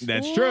babies.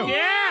 That's true.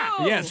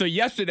 Yeah. Yeah. So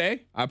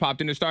yesterday, I popped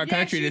into Star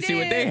Country you to see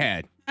what they did.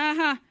 had.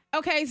 Uh-huh.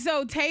 Okay,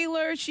 so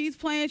Taylor, she's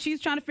trying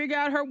to figure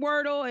out her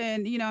Wordle,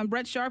 and, and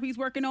Brett Sharp, he's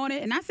working on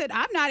it. And I said,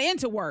 I'm not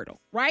into Wordle,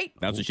 right?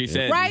 That's what she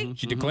said. Right?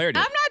 She declared it.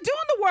 I'm not doing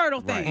the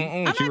Wordle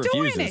thing. I'm she not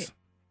doing refuses. it.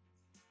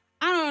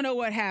 I don't know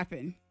what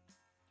happened.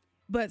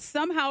 But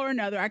somehow or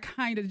another, I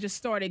kind of just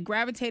started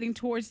gravitating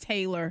towards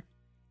Taylor,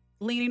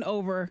 leaning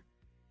over,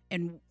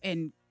 and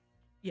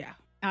yeah,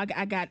 I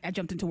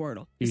jumped into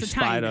Wordle. You It's a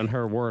tiny spied on bit.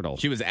 her Wordle.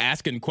 She was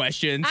asking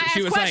questions. I She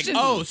asked was questions.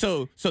 like, "Oh,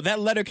 so that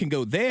letter can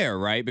go there,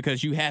 right?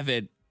 Because you have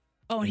it."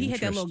 Oh, and he had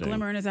that little Interesting.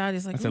 glimmer in his eye,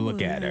 just like, I said,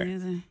 "Look "Ooh, at her.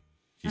 I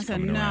She's said,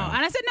 coming no. around.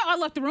 And I said, no, I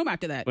left the room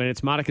after that. When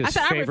it's Monica's I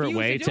said, I favorite refuse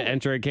way to to do it.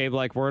 enter a game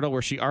like Wordle,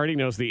 where she already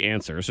knows the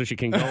answer, so she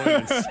can go in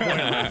and spoil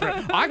it.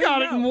 for- I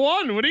got it in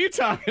 1. What are you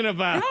talking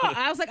about? No,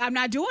 I was like, I'm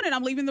not doing it.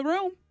 I'm leaving the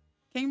room.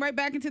 Came right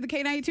back into the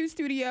K92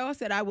 studio. I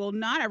said, I will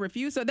not. I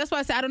refuse. So that's why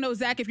I said, I don't know,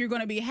 Zach, if you're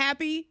going to be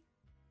happy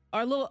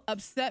or a little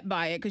upset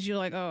by it because you're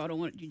like, oh, I don't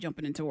want you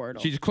jumping into Wordle.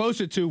 She's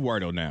closer to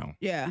Wordle now.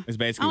 Yeah. Is I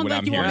basically don't what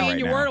think I'm you want hearing me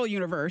in right your now. Wordle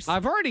universe.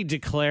 I've already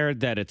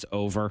declared that it's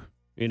over.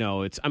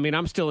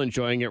 I'm still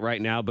enjoying it right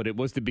now, but it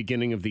was the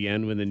beginning of the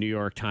end when the New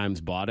York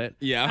Times bought it.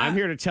 Yeah. I'm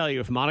here to tell you,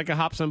 if Monica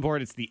hops on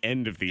board, it's the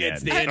end of the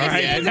It's end. the end All of the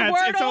right? end. Is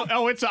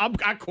it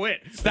Wordle? I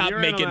quit. Stop You're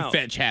in, I'm making out.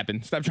 fetch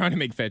happen. Stop trying to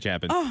make fetch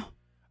happen. Oh.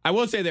 I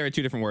will say there are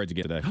 2 different words to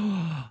get today.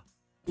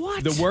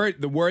 What?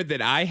 The word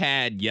that I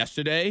had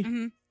yesterday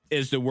Mm-hmm.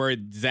 is the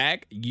word,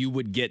 Zach, you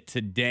would get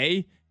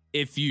today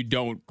if you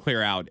don't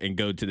clear out and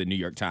go to the New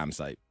York Times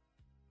site.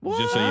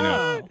 Just so you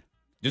know.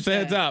 Just a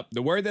heads up.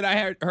 The word that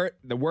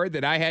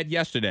I had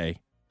yesterday,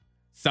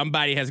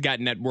 somebody has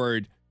gotten that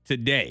word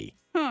today.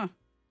 Huh.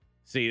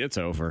 See, it's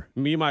over.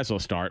 You might as well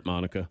start,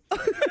 Monica.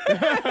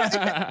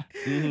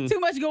 Too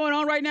much going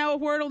on right now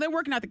with Wordle. They're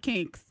working out the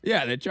kinks.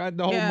 Yeah, they tried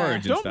the whole Yeah. merge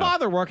and Don't stuff.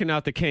 bother working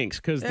out the kinks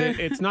because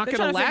it's not They're going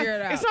to trying to last. figure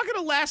it out. It's not going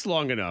to last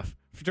long enough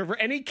for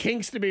any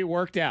kinks to be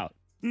worked out.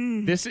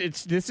 This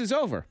is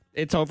over.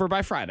 It's over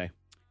by Friday.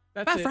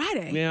 That's By it.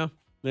 Friday? Yeah.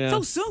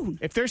 So soon.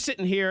 If they're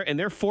sitting here and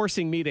they're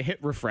forcing me to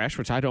hit refresh,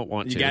 which I don't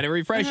want You to. got to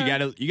refresh. You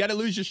got to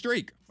lose your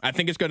streak. I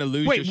think it's going to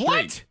lose Wait, your streak.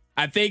 what?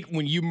 I think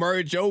when you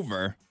merge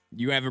over,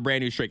 you have a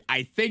brand new streak.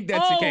 I think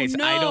that's the Oh, case.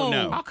 I don't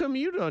know. How come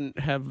you don't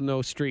have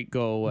no streak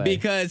go away?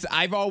 Because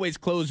I've always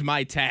closed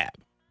my tab.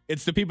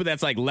 It's the people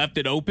that's like left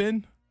it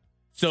open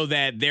so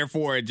that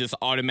therefore it just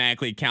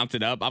automatically counts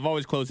it up. I've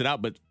always closed it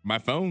out, but my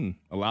phone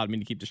allowed me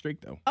to keep the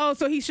streak though. Oh,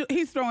 so he's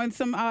throwing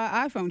some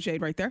iPhone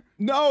shade right there.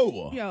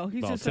 No. Yo,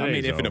 he's Well, just. I mean,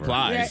 today's if it over.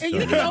 applies. Yeah, you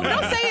think it's over?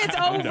 Don't say it's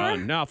I'm over.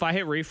 done. No, if I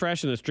hit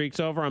refresh and the streak's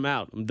over, I'm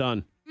out. I'm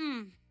done.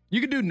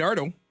 You can do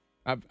Nerdle.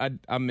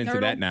 I'm into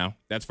Fertile? that now.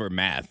 That's for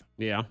math.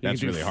 Yeah,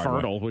 That's you can really do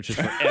hard fertile, which is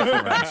for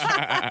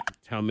F.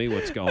 Tell me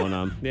what's going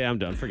on. Yeah, I'm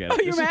done. Forget it.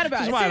 Oh, you're mad about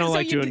This it. is why I don't So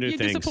like doing new you're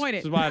things. disappointed.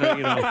 This is why I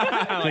don't,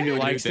 like new new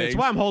things. things. It's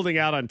why I'm holding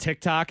out on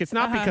TikTok. It's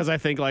not because I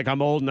think like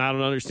I'm old and I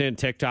don't understand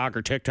TikTok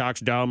or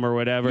TikTok's dumb or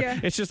whatever. Yeah.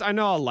 It's just I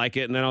know I'll like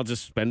it and then I'll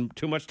just spend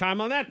too much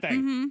time on that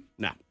thing. Mm-hmm.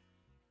 No,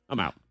 I'm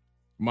out.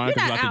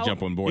 Monica's You're not about out. to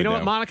jump on board. You know though.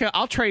 what, Monica?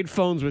 I'll trade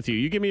phones with you.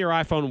 You give me your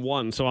iPhone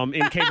 1, so I'm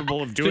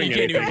incapable of So doing you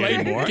can't even anything play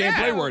anymore. You can't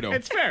play Wordle.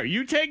 It's fair.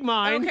 You take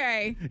mine.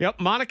 Okay. Yep,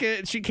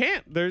 Monica, she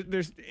can't.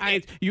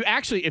 You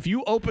actually, if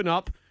you open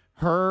up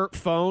her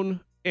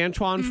phone,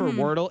 Antoine, for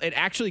Wordle, it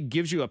actually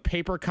gives you a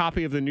paper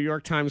copy of the New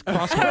York Times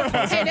crossword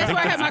puzzle. Hey, that's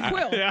where I have my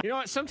quill. Yeah. You know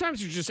what?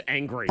 Sometimes you're just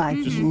angry. I've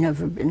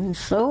never been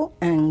so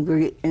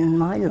angry in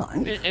my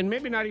life. And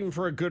maybe not even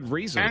for a good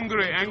reason.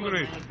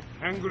 Angry.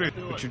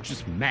 But you're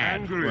just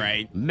mad.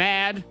 Right.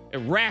 Mad,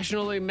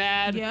 irrationally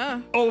mad, Yeah.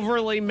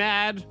 overly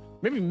mad,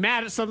 maybe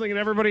mad at something that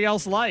everybody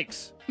else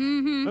likes.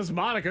 Mm-hmm. That's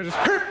Monica just...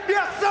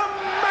 Yes,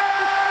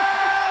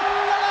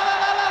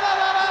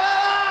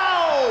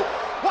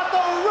 what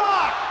the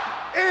Rock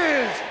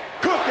is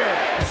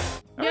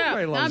cooking. Yeah.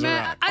 Everybody loves The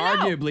Rock. I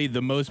know. Arguably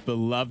the most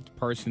beloved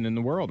person in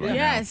the world right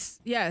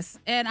Yes.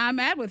 And I'm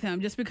mad with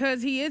him just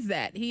because he is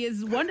that. He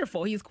is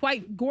wonderful. He's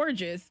quite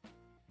gorgeous.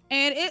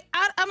 And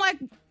I'm like,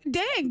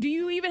 dang, do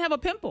you even have a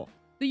pimple?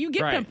 Do you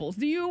get Right. pimples?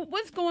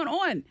 What's going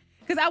on?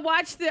 Because I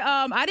watched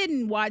I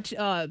didn't watch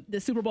the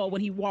Super Bowl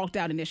when he walked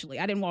out initially.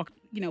 I didn't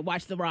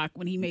watch The Rock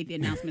when he made the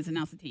announcements,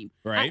 announced the team.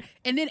 Right.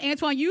 And then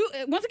Antoine,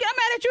 once again, I'm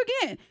mad at you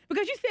again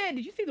because you said,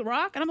 did you see The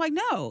Rock? And I'm like,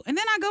 no. And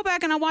then I go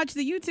back and I watch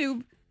the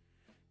YouTube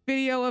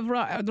video of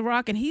The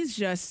Rock, and he's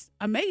just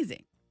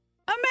amazing.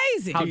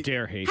 Amazing. How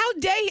dare he?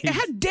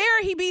 How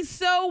dare he be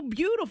so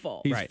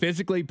beautiful? He's Right.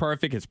 physically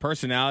perfect. His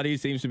personality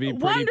seems to be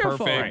pretty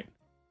Wonderful. perfect. Right.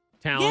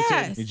 Talented,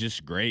 Yes. He's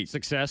just great.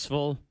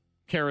 successful,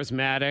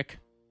 charismatic.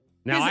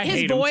 Now I his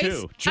hate voice,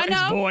 him too. I know,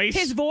 His voice.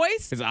 His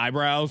voice. His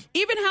eyebrows.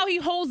 Even how he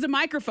holds the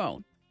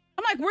microphone.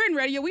 I'm like, we're in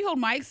radio. We hold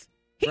mics.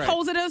 He Right.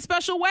 holds it in a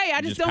special way. I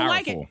just don't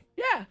like it. powerful.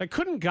 Yeah. Like,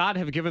 couldn't God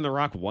have given The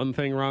Rock one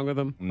thing wrong with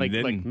him? Like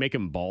Didn't. make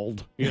him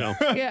bald, you know?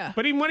 Yeah.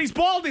 But even when he's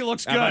bald, he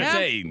looks I'm about good. to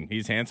say,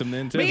 he's handsome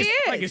then too. He is.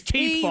 Like his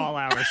teeth He- fall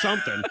out or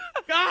something.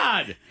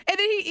 God. And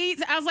then he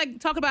eats. I was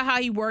like, talk about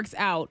how he works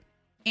out.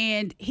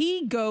 And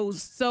he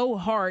goes so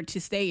hard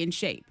to stay in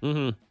shape.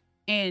 Mm-hmm.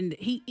 And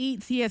he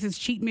has his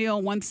cheat meal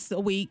once a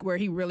week where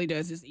he really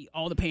does just eat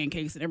all the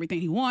pancakes and everything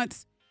he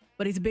wants.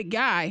 But he's a big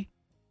guy.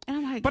 And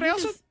I'm like, But I he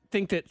also just-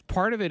 think that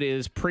part of it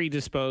is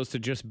predisposed to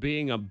just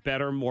being a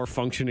better, more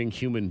functioning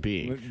human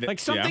being. Like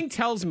something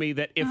tells me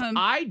that if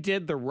I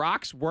did The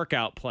Rock's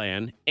workout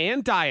plan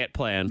and diet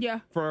plan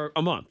for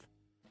a month,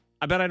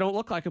 I bet I don't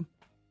look like him.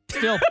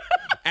 Still.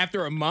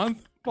 After a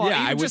month? Well, yeah,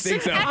 even I would just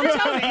think so. six- I'm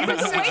telling you, Even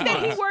the way 6 that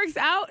he months. works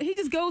out, he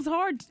just goes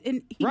hard,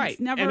 and he's Right.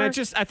 never. And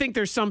I think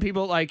there's some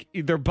people like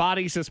their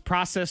bodies just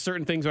process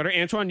certain things better.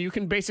 Antoine, you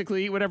can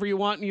basically eat whatever you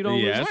want and you don't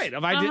Yes. lose weight.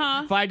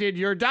 If I did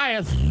your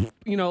diet,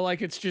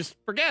 like it's just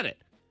forget it.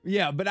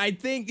 Yeah, but I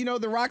think,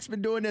 The Rock's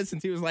been doing this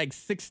since he was like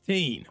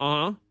 16.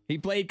 Uh-huh. He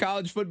played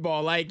college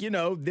football. Like,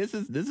 this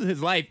is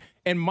his life.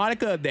 And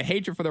Monica, the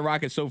hatred for The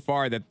Rock is so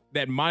far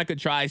that Monica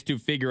tries to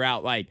figure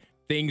out like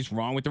things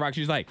wrong with The Rock.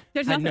 She's like,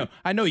 There's I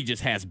nothing. know he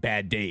just has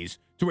bad days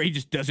to where he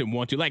just doesn't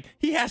want to. Like,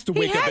 he has to He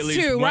wake up has at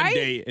least to, one right?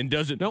 day and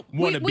doesn't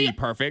want to be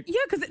perfect. Yeah,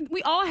 because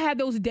we all have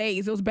those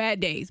days, those bad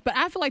days. But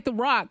I feel like The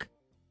Rock.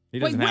 He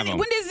Wait, doesn't have them.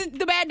 when is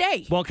the bad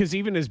day? Well, because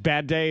even his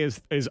bad day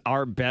is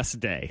our best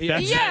day. Yeah,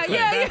 exactly.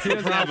 He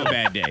doesn't have a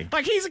bad day.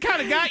 Like he's the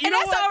kind of guy. You And know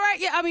that's what? all right.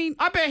 Yeah, I mean,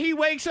 I bet he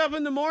wakes up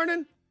in the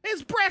morning.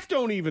 His breath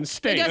don't even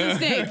stink. it doesn't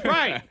stink.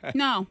 Right.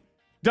 No.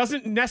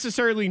 Doesn't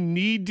necessarily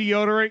need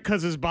deodorant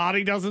because his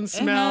body doesn't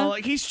smell.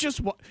 Like he's just.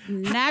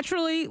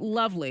 Naturally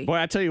lovely. Boy,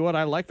 I tell you what,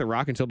 I liked The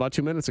Rock until about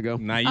 2 minutes ago.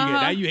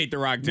 Now you hate The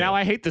Rock too. Now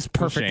I hate this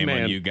perfect Shame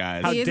man. on you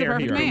guys. How He is a dare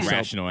perfect he be man. so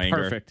Irrational anger.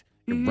 Perfect.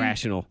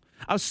 Irrational.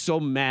 I was so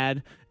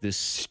mad. This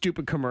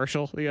stupid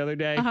commercial the other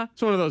day. Uh-huh.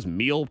 It's one of those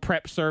meal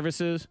prep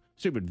services.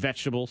 Stupid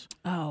vegetables.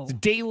 Oh. It's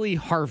Daily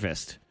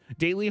Harvest.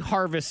 Daily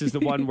Harvest is the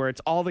one where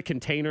it's all the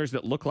containers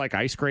that look like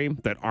ice cream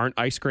that aren't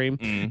ice cream,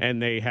 and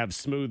they have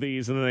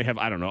smoothies, and then they have,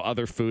 I don't know,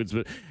 other foods.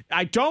 But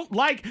I don't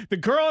like the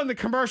girl in the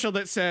commercial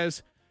that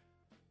says,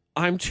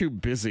 I'm too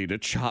busy to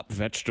chop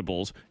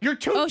vegetables. You're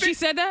too Oh, she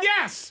said that?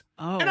 Yes.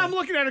 Oh. And I'm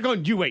looking at her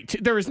going, you wait.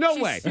 There is no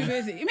She's way. too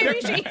busy.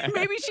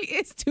 Maybe she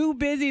is too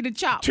busy to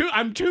chop.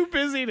 I'm too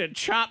busy to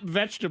chop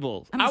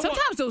vegetables. I mean,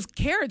 sometimes those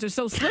carrots are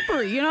so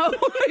slippery,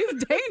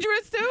 it's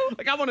dangerous too.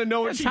 Like, I want to know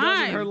what There's she does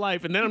in time. her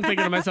life. And then I'm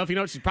thinking to myself,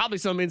 she's probably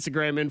some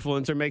Instagram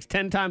influencer, makes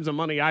 10 times the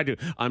money I do.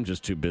 I'm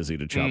just too busy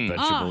to chop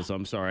vegetables.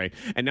 I'm sorry.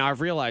 And now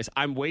I've realized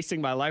I'm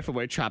wasting my life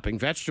away chopping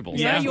vegetables.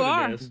 Yeah, That's you what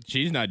are. it is.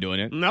 She's not doing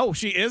it. No,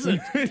 she isn't.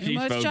 She's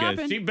much focused.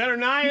 chopping. She better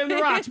not. I am The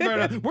Rock's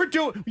better. We're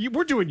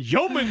doing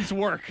yeoman's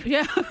work.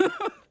 Yeah.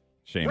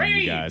 Shame on you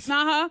Brave. guys.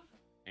 Uh-huh.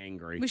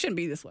 Angry. We shouldn't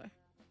be this way.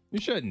 You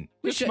shouldn't.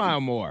 We Just shouldn't.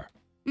 smile more.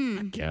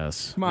 Guess.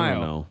 Smile. I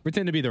don't know.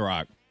 Pretend to be The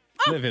Rock.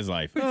 Live his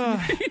life.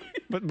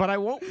 But I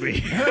won't be.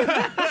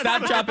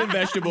 Stop chopping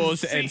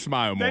vegetables and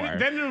smile more.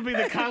 Then it'll be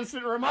the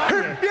constant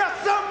reminder.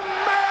 Yes, a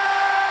man!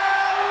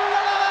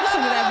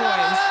 Listen to that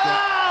voice.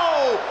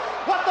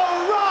 What the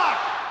Rock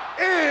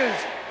is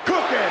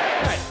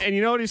cooking. And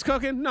you know what he's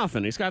cooking?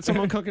 Nothing. He's got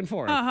someone cooking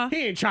for him.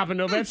 He ain't chopping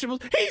no vegetables.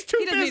 He's too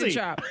He doesn't busy. need a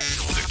chop.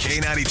 The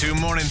K92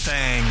 Morning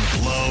Thang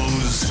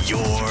blows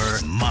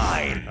your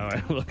mind. All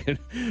right, look,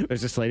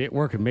 there's this lady at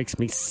work who makes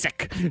me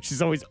sick.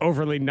 She's always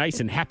overly nice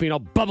and happy and all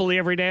bubbly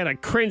every day, and I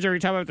cringe every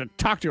time I have to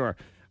talk to her.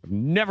 I've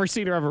never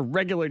seen her have a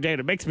regular day, and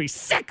it makes me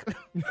sick.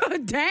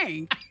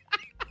 Dang.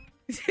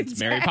 It's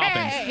Mary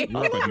Poppins. You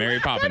work with Mary I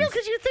Poppins. know,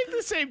 because you think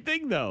the same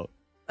thing, though.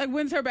 Like,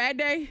 when's her bad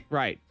day?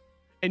 Right.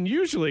 And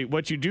usually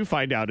what you do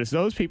find out is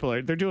those people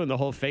they're doing the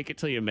whole fake it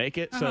till you make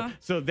it.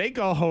 So they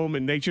go home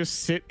and they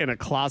just sit in a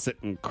closet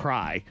and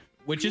cry.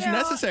 Which is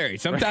necessary.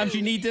 Sometimes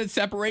you need to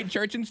separate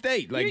church and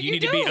state. Like, you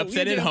need to be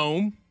upset at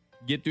home,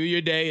 get through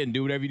your day, and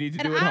do whatever you need to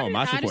do at home.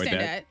 I support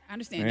that. I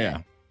understand Yeah.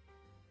 that.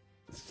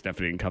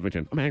 Stephanie in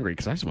Covington. I'm angry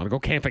because I just want to go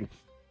camping.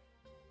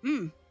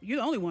 You're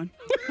the only one.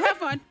 Have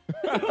fun.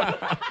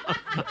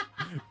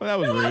 Well, that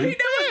was rude.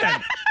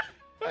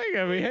 I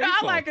gotta be I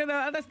hateful. like it.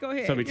 Let's go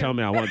ahead. Somebody tell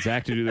me I want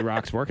Zach to do the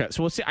Rock's workout.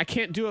 So we'll see. I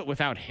can't do it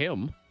without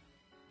him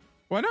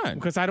Why not?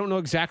 because I don't know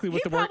exactly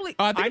what He the work. probably-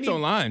 Oh, I think it's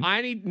online.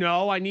 I need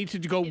to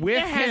go with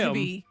There has him. to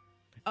be.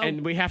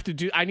 And we have to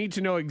do. I need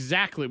to know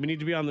exactly. We need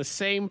to be on the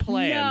same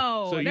plan.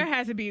 No, so there you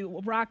has to be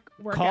rock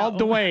workout. call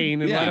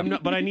Dwayne and Yeah. let him know.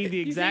 But I need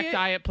the see exact it?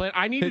 diet plan.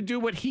 I need to do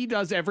what he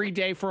does every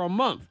day for a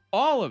month.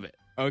 All of it.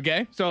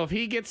 Okay. So if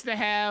he gets to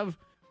have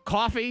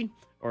coffee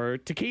or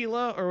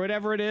tequila or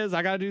whatever it is,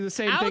 I got to do the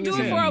same I'll thing do as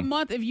it him. for a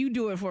month if you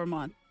do it for a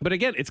month. But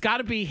again, it's got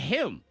to be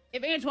him.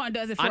 If Antoine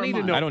does it for I a need to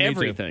month. know I don't need to.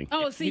 everything.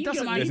 Oh, see, He you get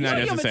doesn't- on my, It's you not know,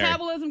 your necessary.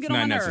 metabolism It's get on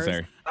not my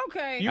necessary. nerves.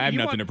 Okay. I have You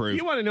nothing want- to prove.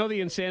 You want to know the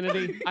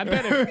insanity? I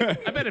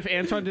bet if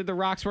Antoine did the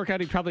Rock's workout,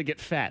 he'd probably get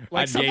fat.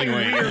 I'd something gain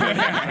weight. weird would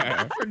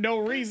happen for no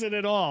reason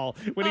at all.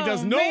 When he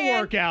does no man.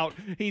 workout,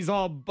 he's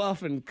all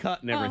buff and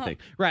cut and everything.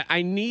 Right.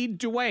 I need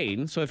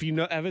Dwayne. So if you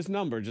have his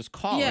number, just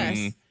call Yes.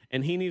 him.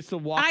 And he needs to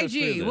walk us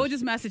through IG. this. We'll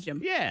just message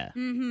him. Yeah.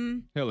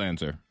 He'll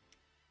answer.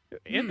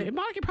 And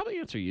Monica can probably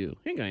answer you.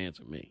 He ain't gonna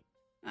answer me.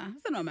 Send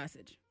him a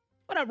message.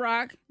 What up,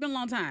 Rock? Been a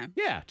long time.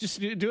 Yeah,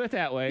 just do it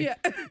that way. Yeah.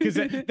 Because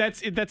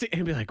that's it.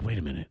 And be like, wait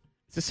a minute.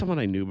 Is this someone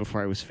I knew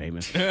before I was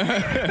famous?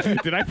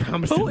 Did I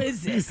promise Who him?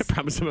 is this? I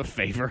promised him a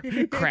favor.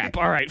 Crap.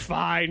 All right,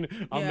 fine.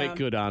 I'll Yeah. make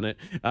good on it.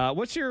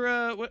 What's your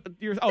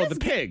the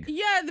pig?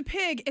 Yeah, the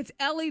pig. It's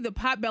Ellie, the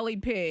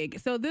pot-bellied pig.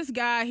 So this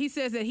guy, he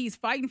says that he's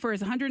fighting for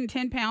his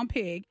 110-pound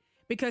pig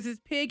because his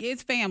pig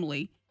is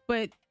family.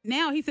 But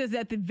now he says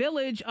that the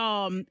village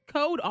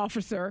code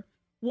officer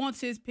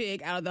wants his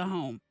pig out of the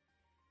home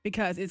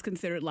because it's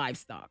considered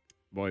livestock.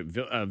 Boy,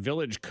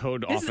 village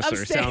code This is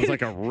officer upstate- sounds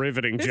like a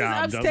riveting This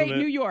job, is doesn't upstate it?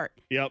 New York.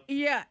 Yep.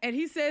 Yeah, and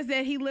he says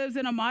that he lives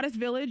in a modest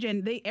village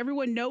and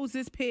everyone knows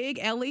this pig,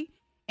 Ellie,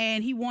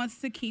 and he wants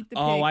to keep the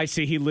pig. Oh, I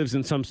see. He lives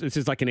in this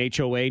is like an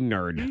HOA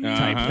nerd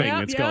type thing Yep,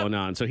 that's yep. going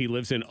on. So he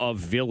lives in a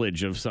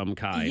village of some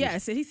kind.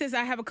 Yes, and he says,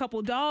 I have a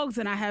couple dogs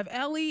and I have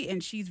Ellie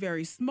and she's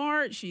very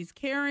smart. She's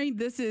caring.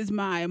 This is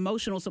my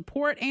emotional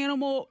support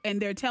animal.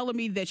 And they're telling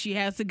me that she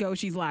has to go.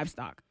 She's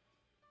livestock.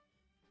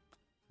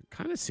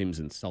 Kind of seems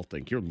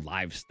insulting. You're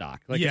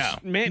livestock. Yeah.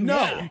 Man,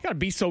 No. you gotta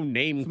be so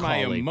name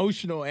My calling.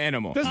 emotional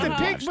animal. Does the pig?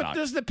 Livestock. But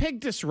does the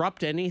pig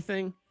disrupt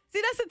anything?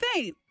 See, that's the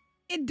thing.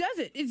 It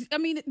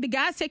doesn't. The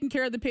guy's taking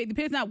care of the pig. The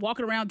pig's not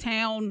walking around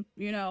town,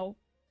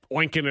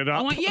 Oinking it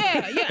up.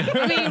 Yeah.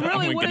 I mean,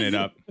 really, what Winking is it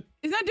up.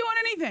 It's not doing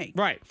anything.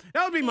 Right.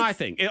 That would be my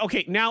thing.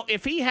 Okay, now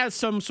if he has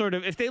some sort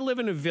of, if they live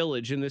in a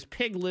village and this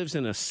pig lives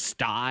in a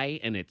sty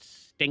and it's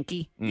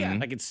stinky, Yeah.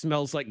 like it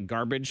smells like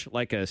garbage,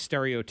 like a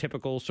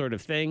stereotypical sort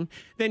of thing,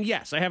 then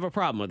yes, I have a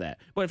problem with that.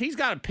 But if he's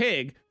got a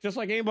pig, just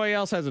like anybody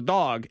else has a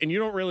dog, and you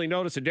don't really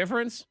notice a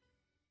difference,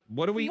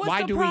 What's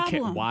why the do we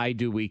care? problem? Why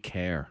do we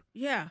care?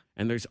 Yeah.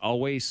 And there's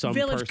always some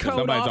Village person. code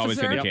Somebody's always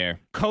officer. going to care.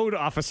 Code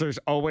officers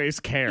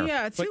always care.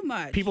 Yeah, It's too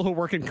much. People who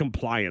work in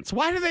compliance.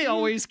 Why do they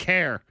always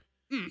care?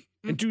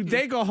 And do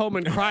they go home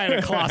and cry in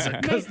a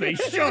closet? Because they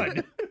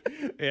should.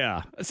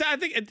 Yeah. So I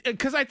think,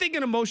 because I think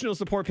an emotional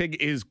support pig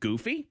is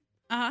goofy.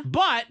 Uh-huh.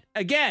 But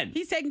again,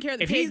 He's taking care of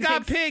the if pig. he's The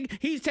got pig's- pig,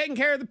 he's taking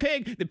care of the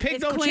pig. The pig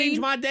It's don't clean. change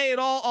my day at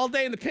all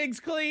day, and the pig's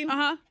clean.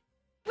 Uh-huh.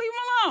 Leave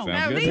him alone.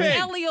 Sounds good Leave to me.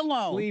 Ellie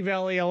alone. Leave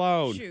Ellie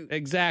alone. Shoot.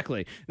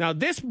 Exactly. Now,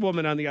 this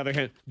woman, on the other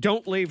hand,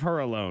 don't leave her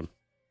alone.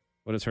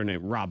 What is her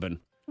name?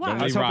 Robin. Why?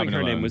 Don't I was leave hoping Robin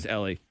her name alone. was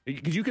Ellie.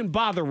 Because you can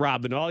bother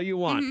Robin all you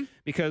want. Mm-hmm.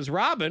 Because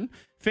Robin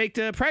faked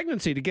a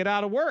pregnancy to get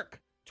out of work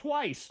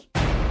twice.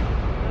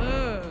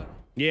 Ugh.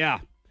 Yeah.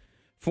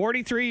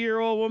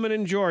 43-year-old woman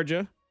in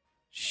Georgia.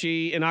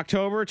 She, in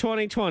October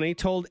 2020,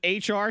 told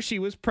HR she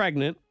was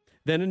pregnant,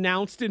 then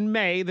announced in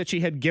May that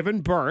she had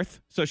given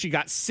birth. So she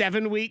got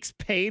 7 weeks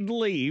paid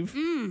leave.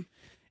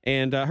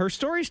 And her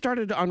story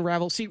started to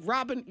unravel. See,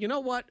 Robin, you know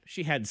what?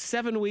 She had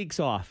 7 weeks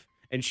off.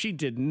 and she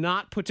did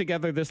not put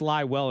together this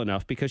lie well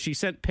enough because she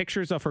sent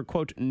pictures of her,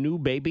 quote, new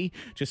baby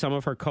to some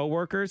of her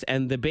coworkers,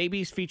 and the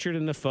babies featured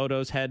in the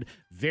photos had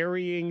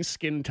varying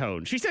skin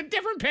tones. She sent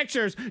different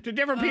pictures to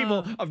different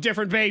people of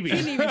different babies.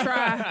 Didn't even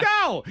try.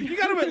 No, you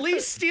got to at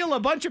least steal a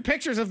bunch of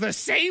pictures of the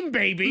same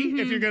baby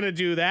if you're going to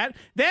do that.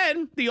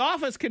 Then the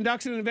office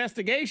conducts an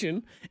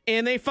investigation,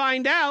 and they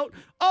find out,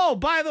 oh,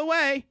 by the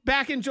way,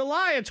 back in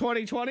July of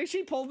 2020,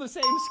 she pulled the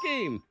same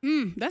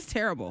scheme. That's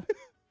terrible.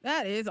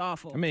 That is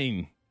awful. I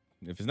mean,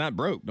 if it's not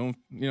broke, don't,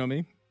 you know what I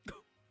mean?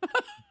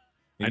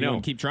 I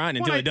know. Keep trying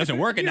until it doesn't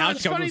work, and now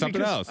she comes with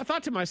something else. I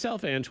thought to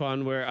myself,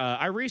 Antoine, where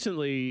I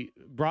recently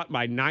brought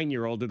my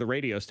 9-year-old to the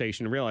radio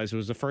station and realized it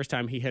was the first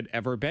time he had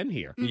ever been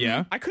here.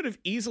 Yeah. I could have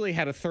easily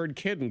had a third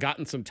kid and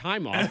gotten some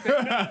time off.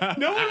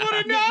 No one would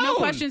have known. No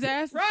questions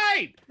asked.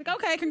 Right. Like,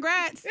 okay,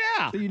 congrats.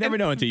 Yeah. So you never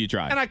know until you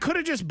try. And I could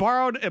have just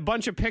borrowed a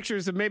bunch of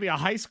pictures of maybe a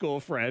high school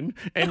friend,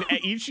 and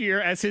each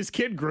year as his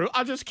kid grew,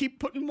 I'll just keep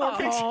putting more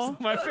pictures of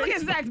my Look at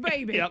face. Zach's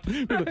baby.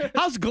 Yep.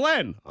 How's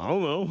Glenn? I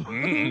don't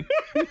know.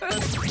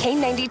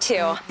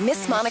 K92,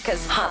 Miss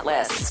Monica's Hot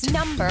List.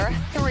 Number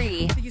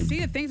 3. You see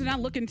that things are not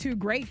looking too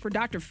great for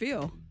Dr.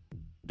 Phil.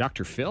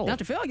 Dr. Phil?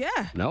 Dr. Phil,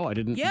 yeah. No, I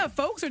didn't. Yeah,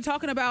 folks are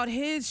talking about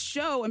his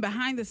show and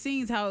behind the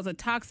scenes how it's a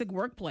toxic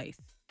workplace.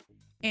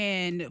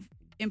 And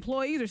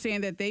employees are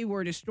saying that they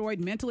were destroyed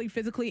mentally,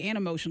 physically, and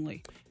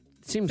emotionally.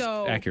 Seems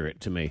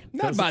accurate to me.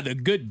 Not by the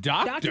good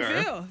doctor.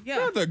 Dr. Phil, yeah.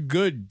 Not the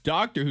good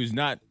doctor who's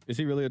not. Is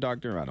he really a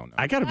doctor? I don't know.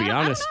 I got to be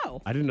honest. I don't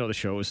know. I didn't know the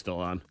show was still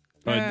on.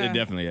 Oh, it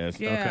definitely is.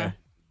 Yeah. Okay.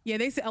 Yeah,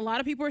 they say a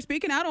lot of people are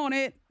speaking out on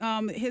it.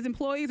 His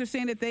employees are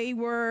saying that they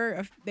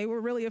were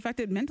really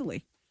affected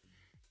mentally.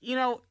 You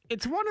know,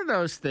 it's one of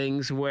those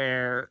things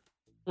where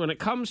when it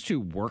comes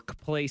to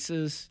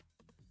workplaces,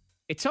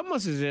 it's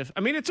almost as if, I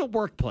mean, it's a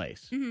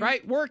workplace,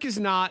 right? Work is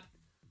not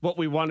what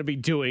we want to be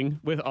doing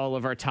with all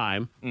of our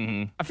time.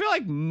 I feel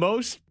like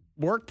most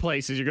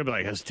workplaces, you're going to be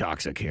like, it's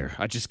toxic here.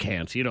 I just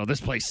can't. You know,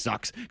 this place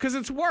sucks because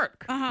it's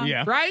work.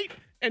 Yeah. Right?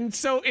 And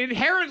so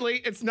inherently,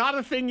 it's not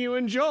a thing you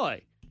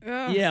enjoy.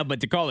 Yeah,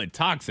 but to call it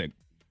toxic,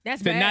 That's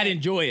to bad. not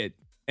enjoy it,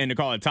 and to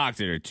call it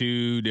toxic are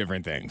two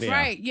different things.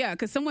 Right, yeah,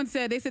 because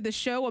they said the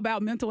show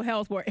about mental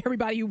health where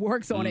everybody who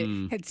works on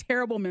it had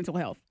terrible mental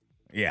health.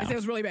 Yeah. They said it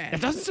was really bad.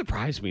 That doesn't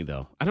surprise me,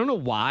 though. I don't know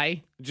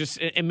why.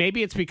 And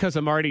maybe it's because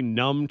I'm already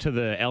numb to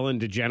the Ellen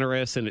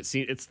DeGeneres, and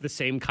it's the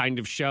same kind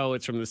of show.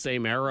 It's from the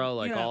same era,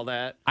 all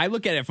that. I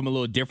look at it from a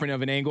little different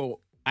of an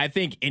angle. I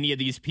think any of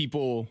these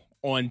people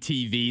on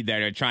TV that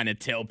are trying to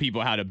tell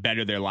people how to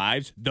better their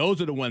lives,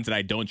 those are the ones that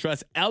I don't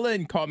trust.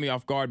 Ellen caught me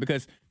off guard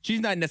because she's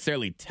not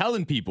necessarily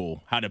telling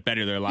people how to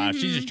better their lives.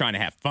 She's just trying to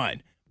have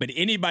fun. But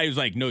anybody who's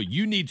like, no,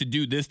 you need to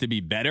do this to be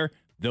better,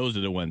 those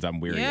are the ones I'm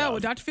weary of. Yeah,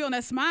 with Dr. Phil and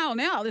that smile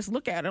now, I just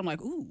look at it, I'm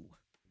like, ooh.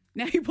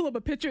 Now you pull up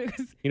a picture.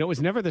 You know, it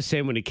was never the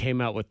same when he came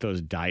out with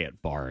those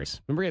diet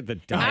bars. Remember he had the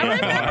diet I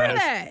remember bars?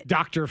 that.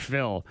 Dr.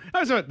 Phil. That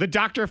was the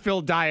Dr.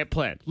 Phil diet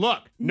plan. Look,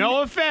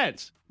 no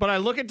offense, but I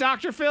look at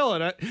Dr. Phil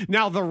and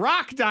now the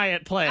Rock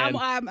diet plan.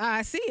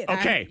 I see it.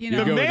 Okay, You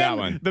go with that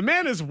one. The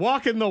man is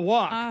walking the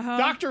walk.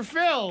 Dr.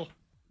 Phil.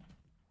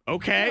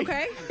 Okay.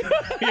 Okay.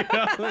 You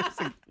know, it's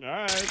like, all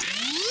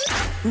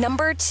right.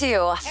 Number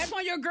 2. That's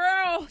on your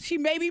girl. She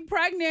may be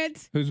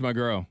pregnant. Who's my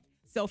girl?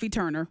 Sophie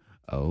Turner.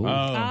 Oh.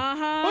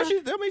 Well,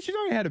 she's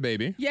already had a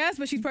baby. Yes,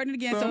 but she's pregnant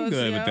again. So So I'm it's,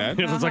 good with that.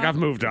 It looks like I've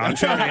moved on.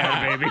 She already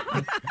had a baby.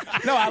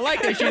 No, I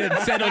like that she had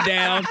settled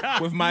down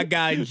with my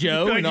guy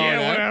Joe Like, and all yeah,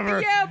 that.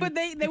 whatever. Yeah, but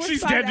they were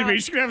She's spotted dead to me.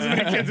 out. She can have as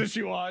many kids as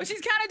she But wants.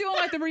 she's kind of doing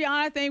like the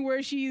Rihanna thing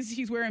where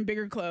she's wearing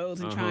bigger clothes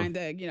and trying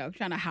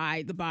to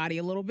hide the body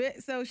a little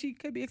bit. So she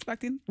could be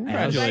expecting.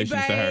 Congratulations to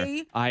her.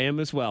 Baby. I am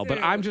as well,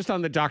 but I'm just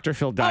on the Dr.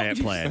 Phil diet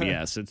plan.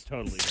 Yes, it's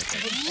totally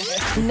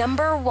different.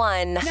 Number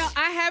 1. Now,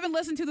 I haven't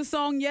listened to the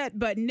song yet,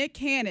 but Nick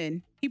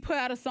Cannon, he put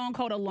out a song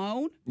called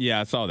Alone, Yeah,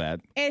 I saw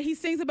that. and he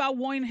sings about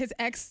wanting his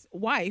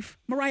ex-wife,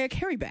 Mariah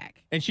Carey,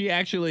 back. And she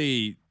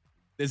actually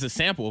is a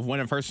sample of one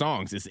of her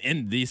songs. Is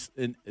in this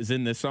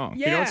song.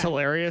 Yeah. You know what's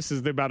hilarious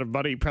is the amount of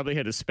money he probably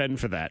had to spend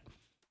for that.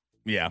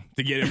 Yeah,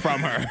 to get it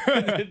from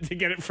her. To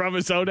get it from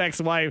his own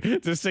ex-wife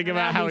to sing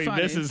about That'd how be he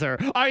funny. misses her.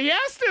 Oh, he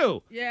has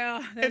to.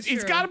 Yeah, that's He's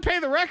true. got to pay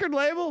the record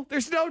label.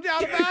 There's no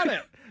doubt about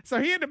it. So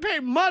he had to pay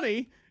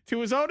money to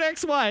his own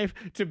ex-wife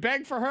to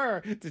beg for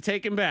her to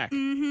take him back.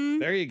 Mm-hmm.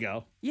 There you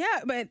go.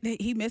 Yeah, but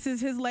he misses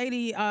his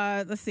lady.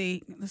 Let's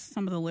see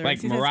some of the lyrics.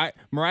 Like He says-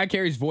 Mariah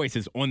Carey's voice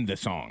is on the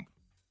song.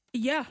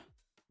 Yeah.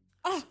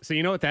 So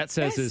you know what that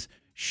says Yes. is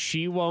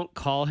she won't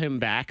call him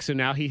back, so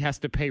now he has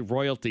to pay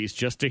royalties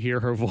just to hear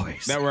her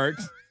voice. That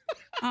works.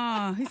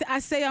 He said, I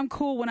say I'm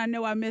cool when I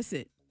know I miss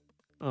it.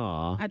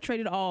 Aw. I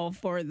traded all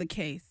for the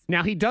case.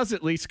 Now, he does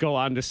at least go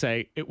on to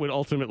say it would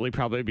ultimately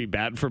probably be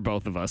bad for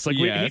both of us. Like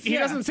Yes. he Yeah.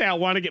 doesn't say, I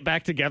want to get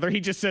back together.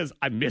 He just says,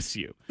 I miss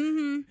you.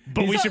 Mm-hmm.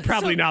 But we should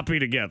probably not be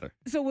together.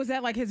 So was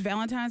that like his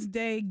Valentine's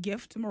Day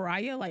gift to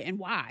Mariah? Like, and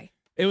why?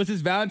 It was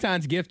his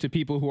Valentine's gift to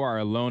people who are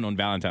alone on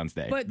Valentine's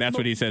Day. That's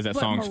what he says that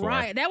song's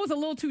Mariah, for. that was a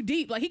little too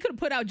deep. Like, he could have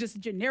put out just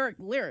generic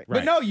lyrics.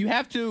 But no, you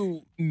have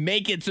to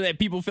make it so that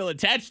people feel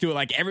attached to it.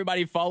 Like,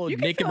 everybody followed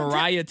Nick and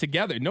Mariah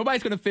together.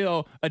 Nobody's going to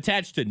feel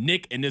attached to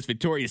Nick and this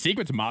Victoria's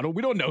Secrets model.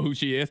 We don't know who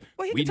she is.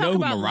 Well, we know who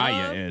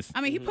Mariah love. is.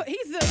 I mean, he's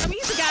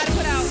the guy to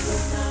put out.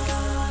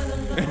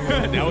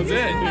 That was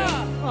it.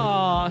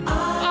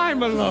 Aw,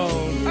 I'm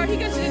alone. Or he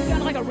could have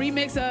done like a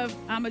remix of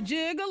 "I'm a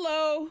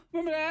Gigolo."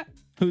 Remember that?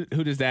 Who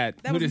does that?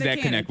 Who does that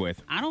connect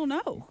with? I don't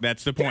know.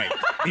 That's the point.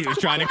 He was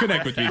trying to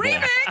connect with people.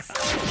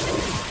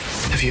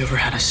 Remix. Have you ever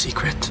had a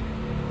secret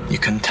you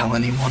couldn't tell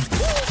anyone?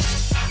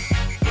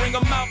 Bring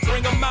 'em out,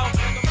 bring 'em out.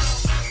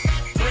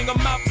 Bring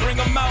 'em out, bring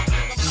 'em out.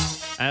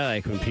 I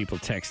like when people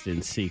text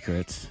in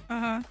secrets.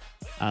 Uh-huh.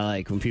 I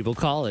like when people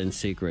call in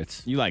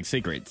secrets. You like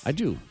secrets? I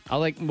do. I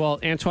like, well,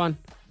 Antoine,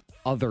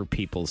 other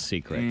people's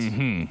secrets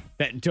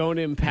that don't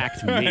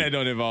impact me. That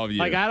don't involve you.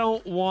 Like, I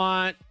don't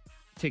want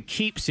to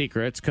keep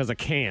secrets because I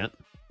can't.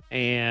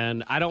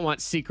 And I don't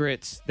want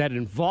secrets that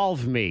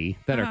involve me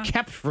that are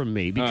kept from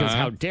me because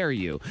how dare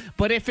you?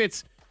 But if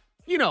it's,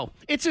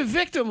 it's a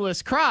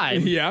victimless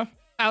crime. Yeah.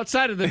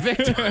 Outside of the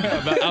victim.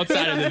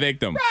 Outside of the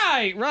victim.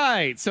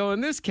 Right. So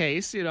in this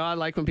case, I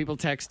like when people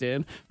text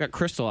in. I've got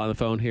Crystal on the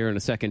phone here in a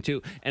second,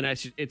 too. And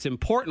it's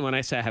important when I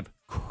say I have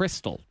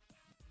Crystal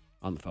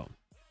on the phone.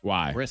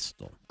 Why?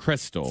 Crystal.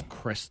 Crystal.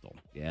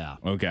 Yeah.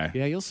 Okay.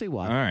 Yeah, you'll see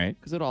why. All right.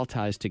 Because it all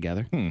ties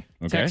together. Okay.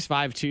 Text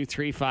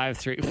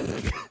 52353.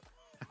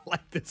 I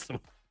like this one.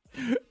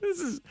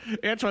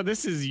 Antoine,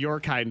 this is your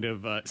kind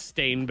of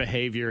stain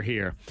behavior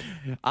here.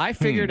 I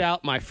figured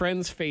out my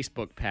friend's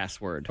Facebook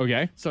password.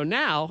 Okay. So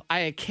now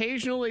I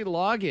occasionally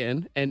log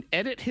in and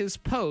edit his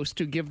post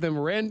to give them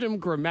random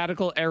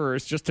grammatical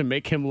errors just to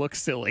make him look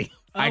silly.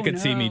 I could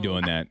see me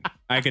doing that.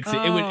 I could see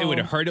it would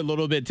hurt a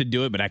little bit to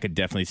do it, but I could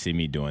definitely see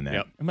me doing that.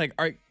 Yep. I'm like,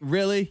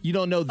 really? You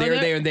don't know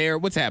there, and there?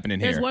 What's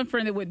happening here? There's one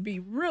friend that would be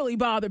really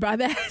bothered by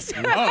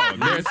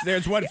that.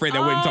 There's one friend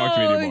that wouldn't talk to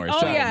me anymore.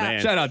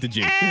 Shout out to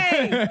G.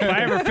 Hey. If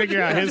I ever figure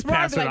out his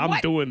password,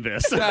 I'm doing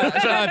this.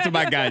 Shout out to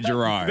my guy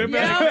Gerard.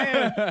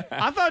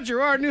 I thought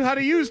Gerard knew how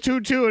to use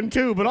 2, 2, and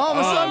 2, but all of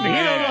a sudden he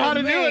don't know how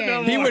to do it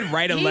no more. He would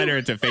write a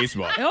letter to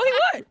Facebook.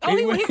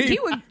 He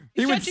would.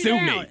 He would sue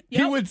me. Yep.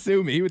 He would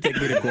sue me. He would take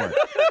me to court.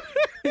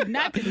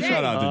 Not today.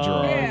 Shout out to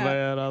Gerard. Oh,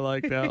 man, I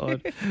like that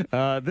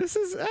one. This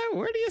is,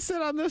 where do you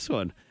sit on this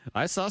one?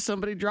 I saw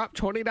somebody drop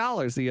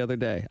 $20 the other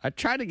day. I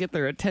tried to get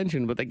their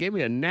attention, but they gave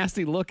me a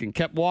nasty look and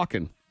kept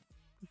walking.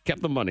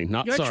 Kept the money.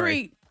 Not Your sorry.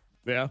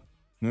 treat.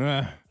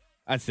 Yeah.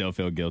 I still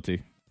feel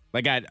guilty.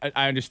 Like, I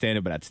understand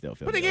it, but I'd still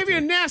feel But they guilty. gave you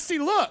a nasty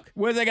look.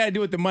 What does that got to do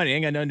with the money?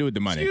 Ain't got nothing to do with the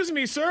money. Excuse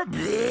me, sir.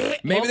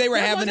 Maybe they were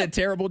having a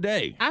terrible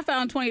day. I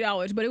found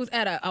 $20, but it was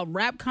at a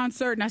rap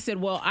concert, and I said,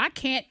 well, I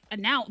can't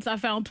announce I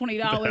found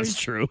 $20. That's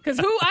true. Because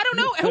I don't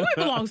know who it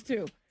belongs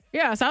to.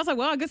 Yeah, so I was like,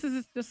 well, I guess this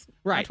is just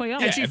Right.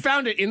 $20. And she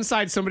found it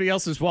inside somebody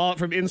else's wallet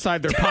from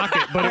inside their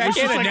pocket. But it was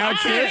just like,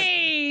 announce this.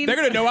 They're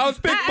going to know I was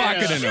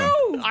pickpocketing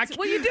them. What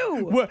do you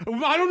do? Well,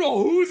 I don't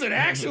know whose it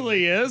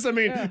actually is. I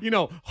mean,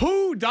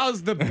 who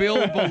does the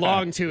bill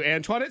belong to,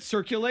 Antoine? It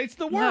circulates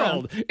the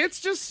world. Yeah.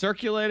 It's just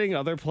circulating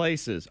other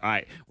places. All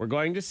right, we're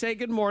going to say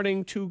good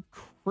morning to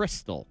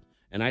Crystal.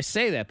 And I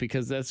say that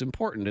because that's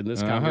important in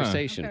this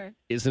conversation. Okay.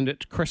 Isn't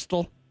it,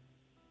 Crystal?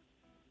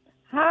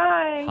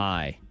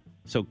 Hi.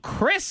 So,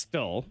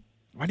 Crystal...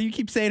 Why do you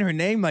keep saying her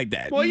name like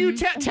that? Well, you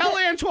tell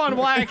Antoine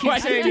why I keep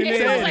saying your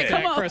name like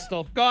that,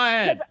 Crystal. Go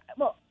ahead.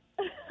 Well,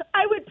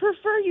 I would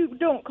prefer you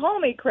don't call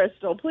me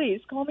Crystal.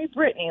 Please call me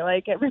Brittany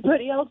like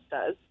everybody else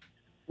does.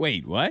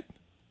 Wait, what?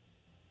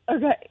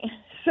 Okay,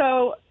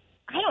 so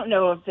I don't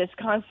know if this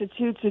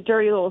constitutes a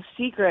dirty little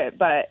secret,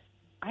 but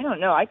I don't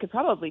know. I could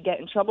probably get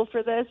in trouble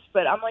for this,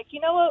 but I'm like,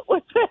 you know what?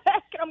 What the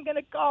heck? I'm going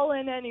to call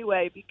in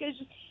anyway because...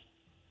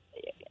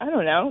 I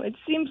don't know. It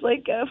seems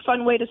like a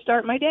fun way to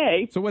start my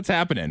day. So what's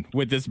happening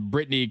with this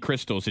Brittany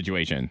Crystal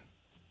situation?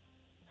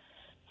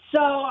 So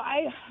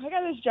I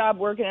got this job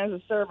working as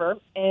a server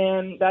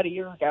about a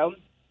year ago,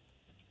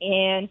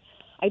 and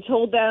I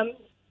told them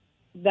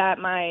that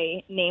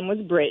my name was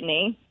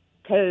Brittany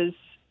because,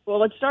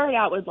 well, it started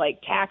out with,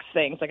 like, tax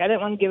things. Like, I didn't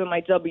want to give them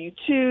my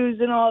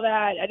W-2s and all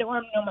that. I didn't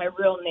want them to know my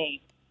real name.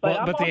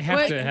 But they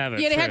have to have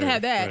it. Yeah, they have to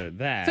have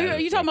that. So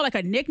you're talking about, like,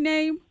 a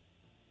nickname?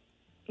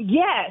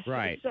 Yes.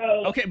 Right. So,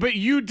 okay, but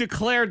you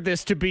declared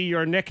this to be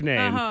your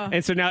nickname.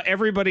 And so now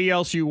everybody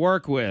else you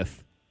work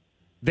with,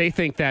 they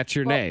think that's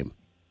your name.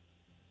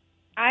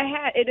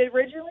 It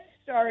originally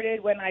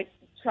started when I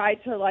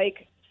tried to,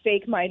 like,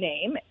 fake my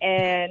name,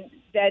 and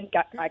then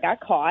I got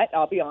caught,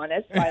 I'll be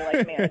honest, by,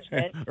 like,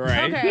 management.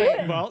 Right.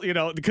 Okay.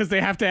 Well, because they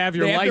have to have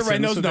your license. Have to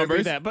run those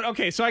numbers. But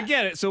okay, so I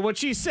get it. So what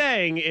she's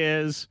saying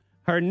is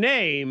her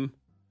name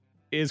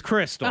is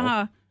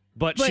Crystal.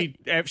 But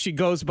she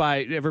goes by,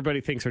 everybody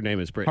thinks her name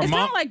is Brittany. It's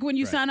kind of like when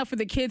you sign up for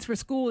the kids for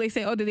school, they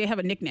say, oh, do they have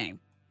a nickname?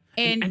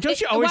 And don't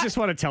you always just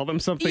want to tell them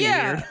something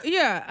weird?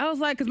 Yeah. I was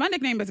like, because my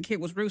nickname as a kid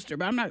was Rooster,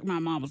 but my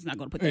mom was not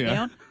going to put that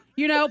down.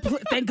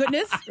 Thank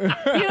goodness.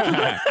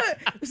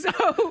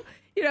 So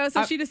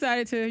So she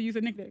decided to use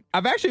a nickname.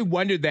 I've actually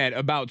wondered that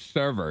about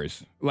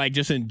servers, like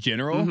just in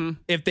general,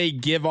 if they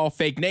give off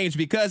fake names,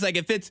 because like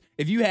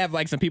if you have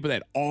like some people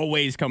that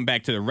always come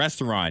back to the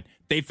restaurant,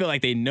 they feel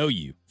like they know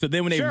you. So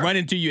then when they run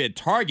into you at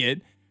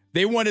Target,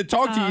 they want to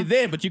talk to you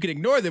then, but you can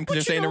ignore them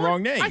because they're saying the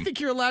wrong name. I think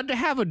you're allowed to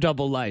have a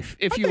double life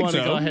if you want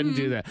to go ahead and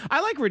do that. I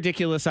like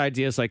ridiculous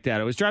ideas like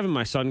that. I was driving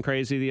my son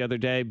crazy the other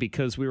day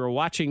because we were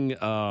watching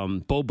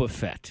Boba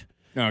Fett.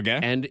 Okay.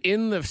 And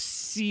in the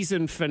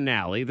season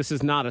finale, this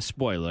is not a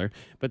spoiler,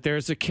 but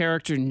there's a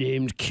character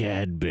named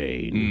Cad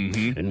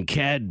Bane. And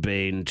Cad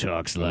Bane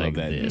talks like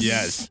this.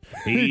 Yes,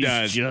 he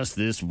does. Just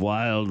this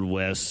Wild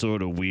West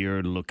sort of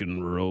weird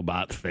looking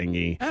robot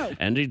thingy. Oh.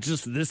 And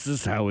this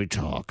is how he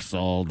talks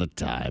all the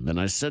time. And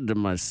I said to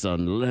my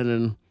son,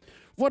 Lennon,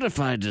 what if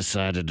I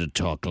decided to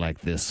talk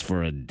like this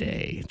for a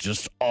day?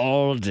 Just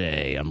all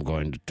day I'm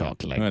going to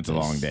talk like That's this. a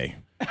long day.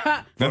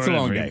 That's a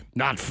long day.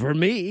 Not for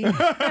me.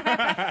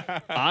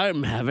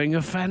 I'm having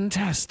a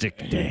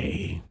fantastic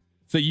day.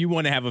 So you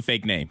want to have a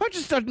fake name? I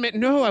just admit,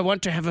 no, I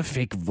want to have a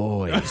fake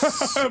voice.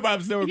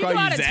 I'm still You calling go you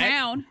out of Zach.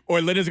 town.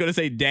 Or Linda's going to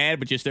say Dad,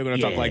 but you're still going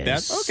to talk like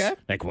that? Yes. Okay.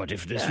 Like, what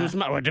if this was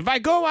what if I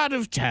go out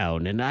of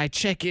town and I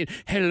check in?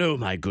 Hello,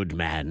 my good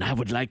man. I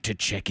would like to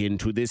check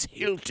into this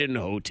Hilton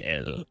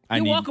hotel.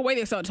 You walk away,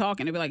 they start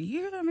talking. They'll be like,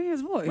 you hear that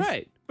man's voice?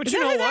 Right. But Is you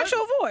that know his what?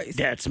 actual voice?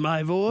 That's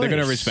my voice. They're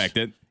going to respect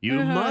it.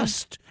 You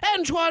must.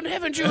 Antoine,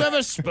 haven't you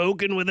ever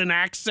spoken with an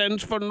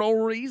accent for no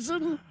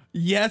reason?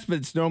 Yes, but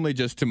it's normally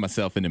just to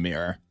myself in the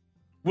mirror.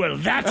 Well,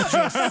 that's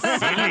just silly.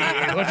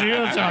 What are you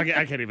talking?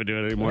 I can't even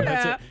do it anymore.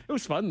 Yeah. That's it. It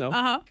was fun, though.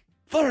 Uh-huh.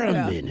 For a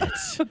minute.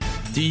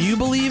 Do you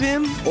believe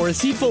him? Or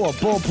is he full of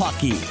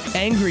bullpucky?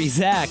 Angry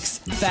Zach's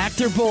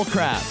Factor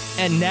Bullcrap.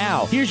 And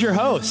now, here's your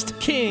host,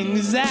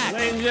 King Zach.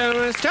 Ladies and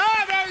gentlemen, it's time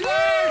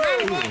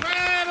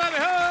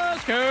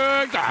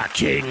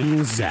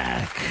King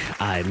Zach.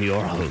 I'm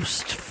your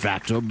host.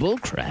 Factor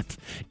Bullcrap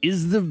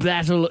is the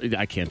battle.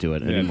 I can't do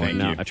it anymore. thank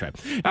No, you. I tried.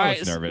 I All was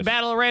right, nervous.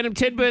 battle of random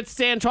tidbits.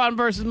 Antoine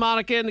versus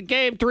Monica in the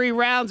game. 3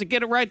 rounds. They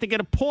get it right, they get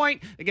a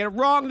point. They get it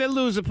wrong, they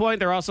lose a point.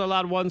 They're also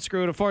allowed 1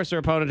 screw to force their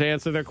opponent to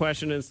answer their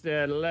question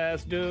instead.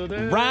 Let's do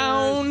this.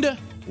 Round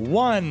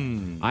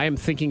 1. I am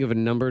thinking of a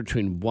number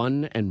between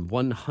 1 and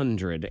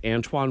 100.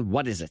 Antoine,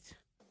 what is it?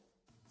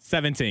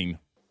 17.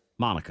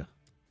 Monica.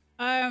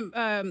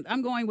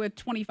 I'm going with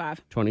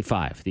 25.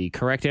 25. The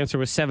correct answer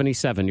was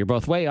 77. You're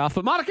both way off,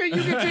 but Monica, you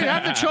get to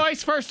have the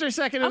choice first or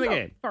second in the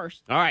game.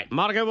 First. All right,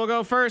 Monica will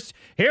go first.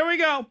 Here we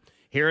go.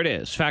 Here it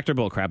is. Factor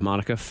Bullcrap,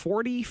 Monica.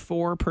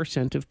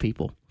 44% of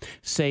people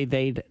say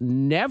they'd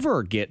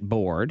never get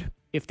bored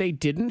if they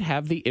didn't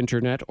have the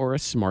internet or a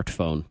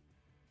smartphone.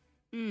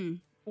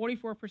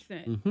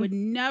 44% would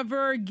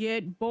never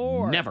get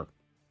bored. Never.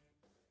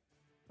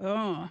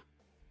 Oh.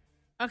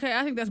 Okay,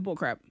 I think that's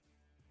bullcrap.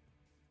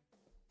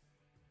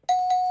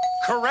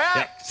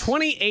 Correct.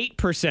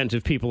 28%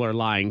 of people are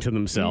lying to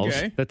themselves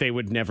that they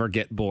would never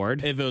get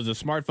bored. If it was a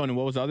smartphone, and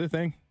what was the other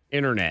thing?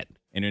 Internet.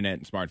 Internet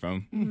and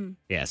smartphone.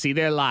 Yeah, see,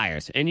 they're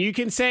liars. And you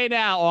can say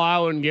now, oh, I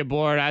wouldn't get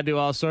bored. I'd do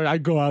all sorts.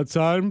 I'd go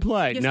outside and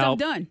play. Get No, stuff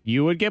done.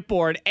 you would get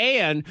bored,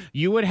 and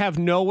you would have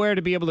nowhere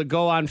to be able to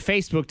go on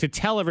Facebook to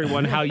tell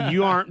everyone how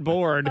you aren't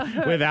bored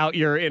without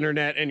your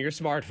internet and your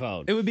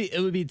smartphone. It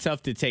would be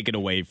tough to take it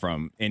away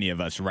from any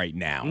of us right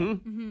now.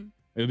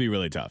 It would be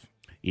really tough.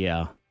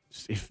 Yeah.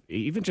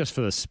 Even just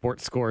for the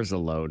sports scores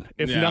alone,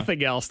 if Yeah.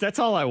 nothing else, that's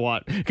all I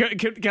want.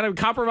 Can I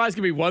compromise?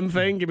 Give me one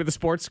thing. Give me the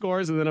sports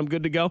scores, and then I'm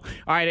good to go. All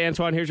right,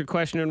 Antoine, here's your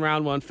question in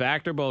round 1.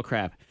 Factor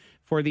bullcrap.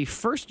 For the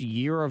first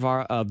year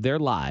of their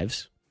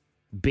lives,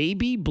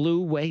 baby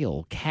blue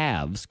whale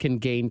calves can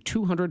gain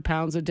 200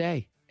 pounds a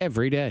day,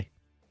 every day.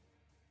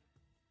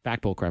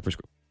 Fact, bullcrap, or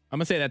screw? I'm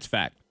going to say that's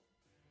fact.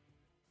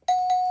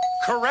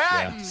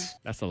 Correct.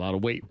 That's a lot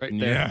of weight right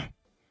there. Yeah.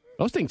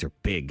 Those things are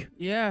big.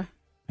 Yeah.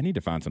 I need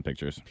to find some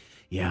pictures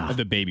Yeah. of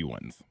the baby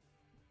ones.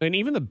 And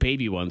even the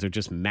baby ones are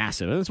just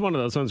massive. And it's one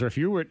of those ones where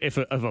if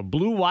a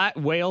blue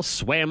whale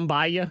swam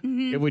by you,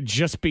 it would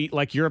just be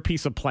like you're a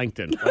piece of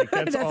plankton. Like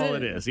that's all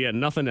it is. Yeah,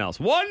 nothing else.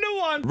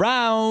 1-1.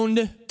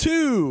 Round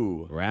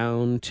 2.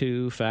 Round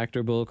 2,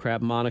 Factor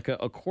Bullcrap, Monica.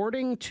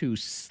 According to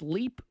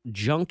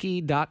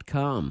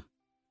sleepjunkie.com,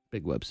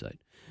 big website,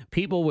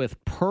 people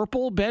with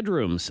purple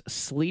bedrooms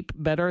sleep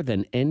better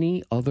than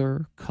any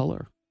other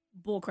color.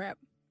 Bullcrap.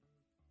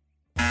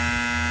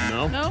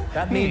 No? No?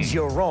 That means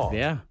you're wrong.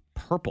 Yeah,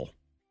 purple.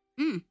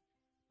 Of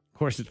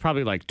course, it's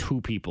probably like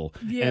 2 people,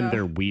 Yeah. and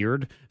they're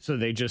weird, so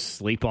they just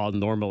sleep all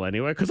normal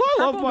anyway. Because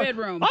I love Purple my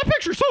bedroom. I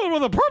picture someone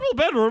with a purple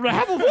bedroom to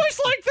have a voice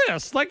like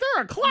this, like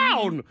they're a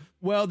clown.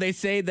 Well, they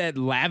say that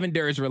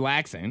lavender is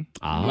relaxing,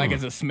 like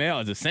as a smell,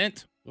 as a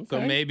scent. So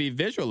Okay. maybe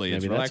visually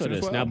it's Maybe that's relaxing what it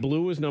as is. well. Now,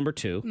 blue is number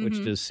 2,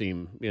 which does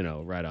seem,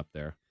 right up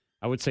there.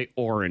 I would say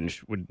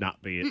orange would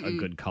not be a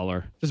good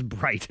color. Just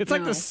bright. It's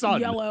like No. the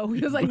sun. Yellow. He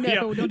was like, no, Yeah,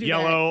 don't do that.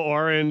 yellow,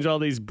 orange, all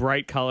these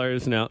bright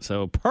colors. No,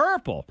 so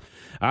purple.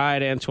 All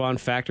right, Antoine,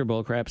 Factor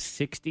Bullcrap.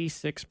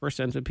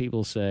 66% of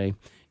people say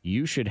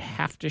you should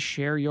have to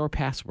share your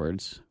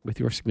passwords with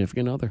your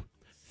significant other.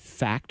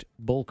 Fact,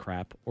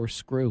 bullcrap, or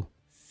screw.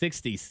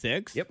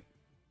 66? Yep.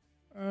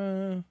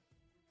 I'm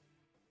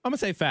going to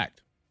say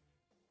fact.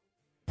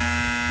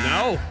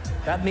 No.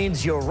 That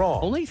means you're wrong.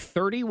 Only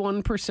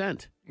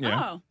 31%.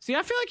 Yeah. Oh. See,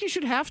 I feel like you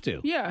should have to.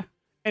 Yeah.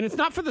 And it's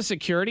not for the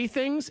security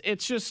things.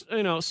 It's just,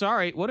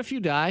 sorry, what if you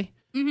die?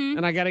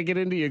 And I got to get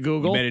into your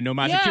Google? You better know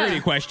my security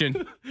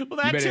question. Well,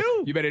 that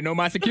too. You better know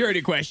my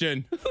security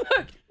question.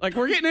 Like,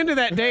 we're getting into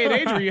that day and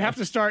age where you have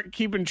to start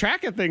keeping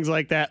track of things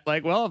like that.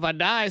 Like, well, if I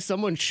die,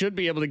 someone should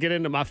be able to get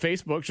into my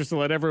Facebook just to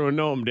let everyone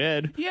know I'm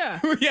dead. Yeah.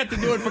 You have to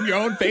do it from your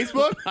own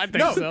Facebook? I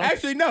think so.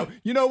 Actually, no.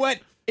 You know what?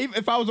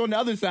 If I was on the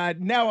other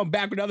side, now I'm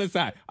back on the other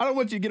side. I don't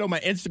want you to get on my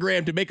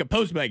Instagram to make a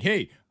post like,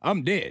 hey,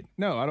 I'm dead.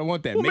 No, I don't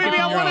want that. Well, Make maybe it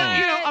I your want to,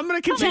 own. I'm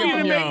going to continue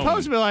to make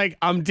posts be like,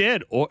 I'm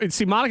dead. Or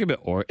see Monica be,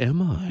 or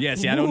am I? Yeah,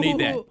 see, I don't need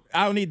that.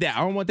 I don't need that. I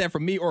don't want that for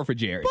me or for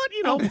Jerry.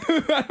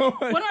 But, I don't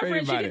want One of for my friends, she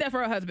anybody. did that for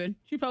her husband.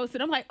 She posted.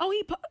 I'm like, oh,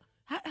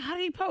 how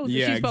did he post? And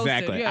Yeah, she's posted.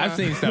 exactly. Yeah. I've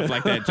seen stuff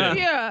like that, too.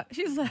 Yeah.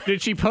 She's like,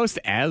 Did she post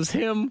as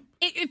him?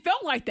 it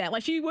felt like that.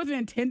 Like she wasn't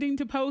intending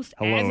to post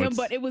Hello, as him, it's-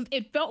 but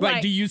it felt Like,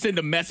 like do you send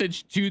a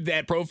message to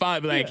that profile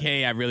and be like,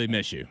 hey, I really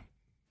miss you?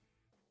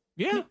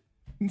 Yeah.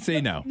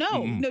 Say no.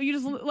 no, you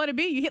just let it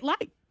be. You hit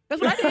like.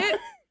 That's what I did.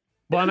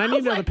 Well, and I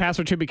need to know the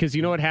password too, because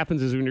you know what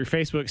happens is when your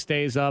Facebook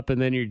stays up and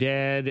then you're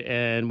dead,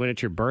 and when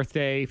it's your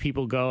birthday,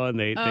 people go and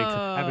they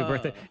happy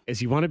birthday.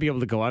 Is you want to be able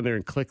to go on there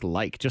and click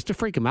like just to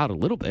freak them out a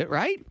little bit,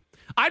 right?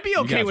 I'd be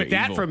okay guys with are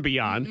that evil. from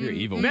beyond. You're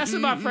evil.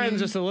 Messing my friends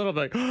just a little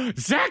bit.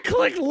 Zach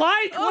clicked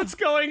like. What's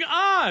going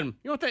on?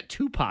 You want that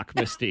Tupac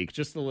mystique?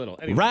 Just a little.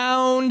 Anyway.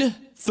 Round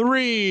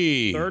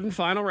 3. Third and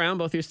final round.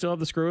 Both of you still have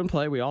the screw in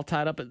play. We all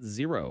tied up at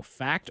 0.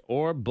 Fact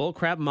or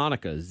bullcrap,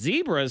 Monica?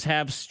 Zebras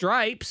have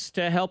stripes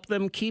to help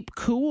them keep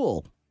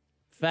cool.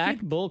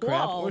 Fact,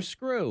 bullcrap, cool. or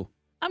screw?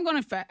 I'm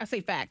going to I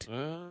say fact.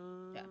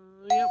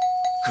 Yep.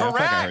 Yeah, I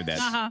think I heard that.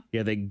 Uh-huh.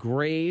 Yeah, they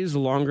graze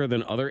longer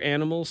than other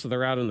animals, so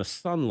they're out in the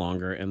sun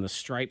longer, and the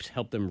stripes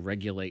help them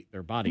regulate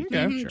their body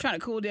temperature. Trying to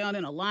cool down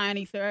in a lion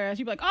eats their ass.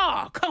 You'd be like,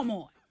 oh, come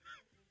on.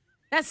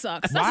 That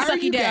sucks. That's Why a are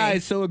sucky you day.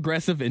 guys so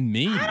aggressive and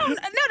mean? No,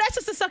 that's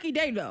just a sucky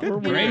day, though.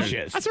 Good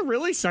gracious. That's a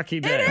really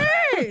sucky day.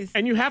 It is.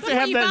 And you have to That's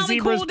have when you that finally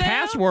zebra's cool down.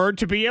 password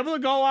to be able to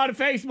go on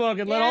Facebook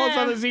and let all his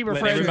Yeah. other zebra Let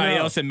friends everybody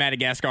know. else in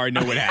Madagascar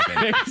know what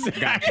happened.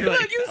 Exactly.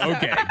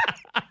 Okay.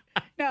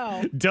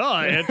 No. Duh,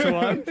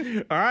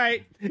 Antoine. All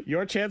right,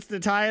 your chance to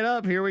tie it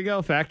up. Here we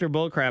go. Fact or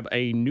bullcrap.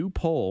 A new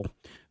poll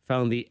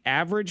found the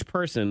average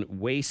person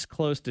wastes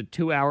close to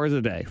 2 hours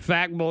a day.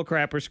 Fact,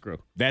 bullcrap, or screw?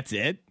 That's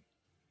it?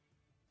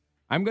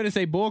 I'm going to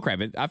say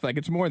bullcrap. I feel like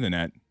it's more than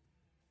that.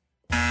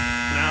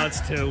 No,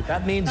 it's 2.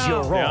 That means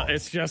you're wrong. Yeah,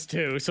 it's just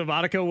 2. So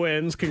Monica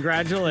wins.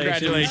 Congratulations.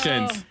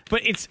 Congratulations.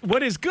 But it's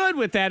what is good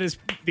with that is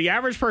the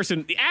average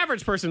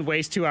person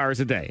wastes 2 hours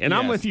a day. And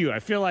I'm Yes. with you. I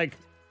feel like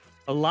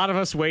a lot of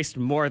us waste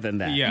more than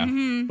that. Yeah.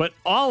 But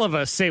all of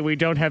us say we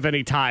don't have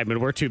any time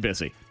and we're too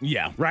busy.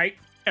 Yeah. Right?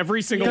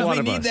 Every single Because one we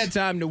of need us. that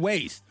time to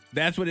waste.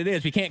 That's what it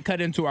is. We can't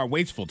cut into our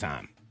wasteful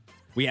time.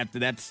 We have to.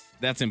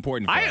 That's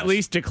important for I us. at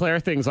least declare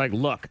things like,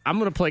 look, I'm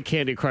going to play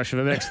Candy Crush for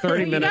the next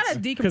 30 You minutes gotta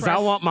because I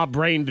decompress. want my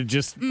brain to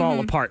just fall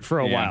apart for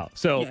a Yeah. while.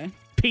 So Yeah.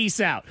 peace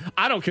out.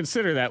 I don't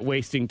consider that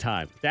wasting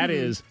time. That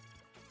is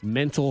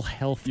mental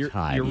health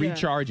time. You're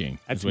recharging.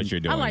 That's what you're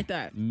doing. I like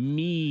that.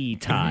 Me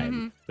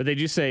time. But they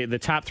just say the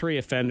top 3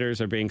 offenders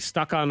are being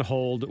stuck on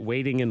hold,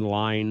 waiting in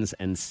lines,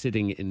 and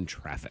sitting in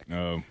traffic.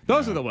 Oh,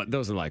 Those are the one.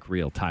 Those are like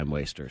real time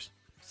wasters.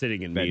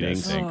 Sitting in That does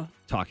meetings, stink.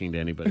 talking to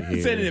anybody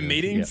here. Sitting in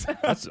meetings? Yeah.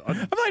 That's, I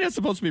feel like that's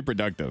supposed to be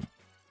productive.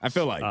 I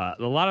feel like a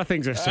lot of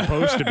things are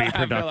supposed to be I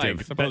feel productive.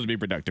 like supposed to be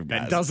productive.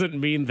 Guys. That doesn't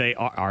mean they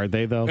are. Are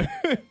they though?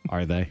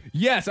 Are they?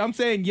 Yes, I'm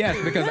saying yes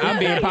because I'm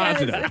being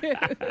positive.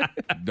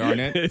 Darn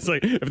it. It's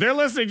like if they're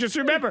listening, just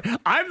remember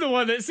I'm the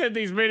one that said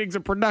these meetings are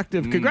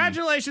productive.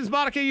 Congratulations,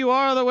 Monica, you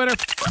are the winner.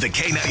 The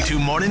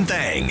K92 Morning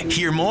Thing.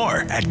 Hear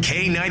more at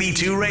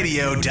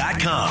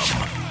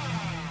K92Radio.com.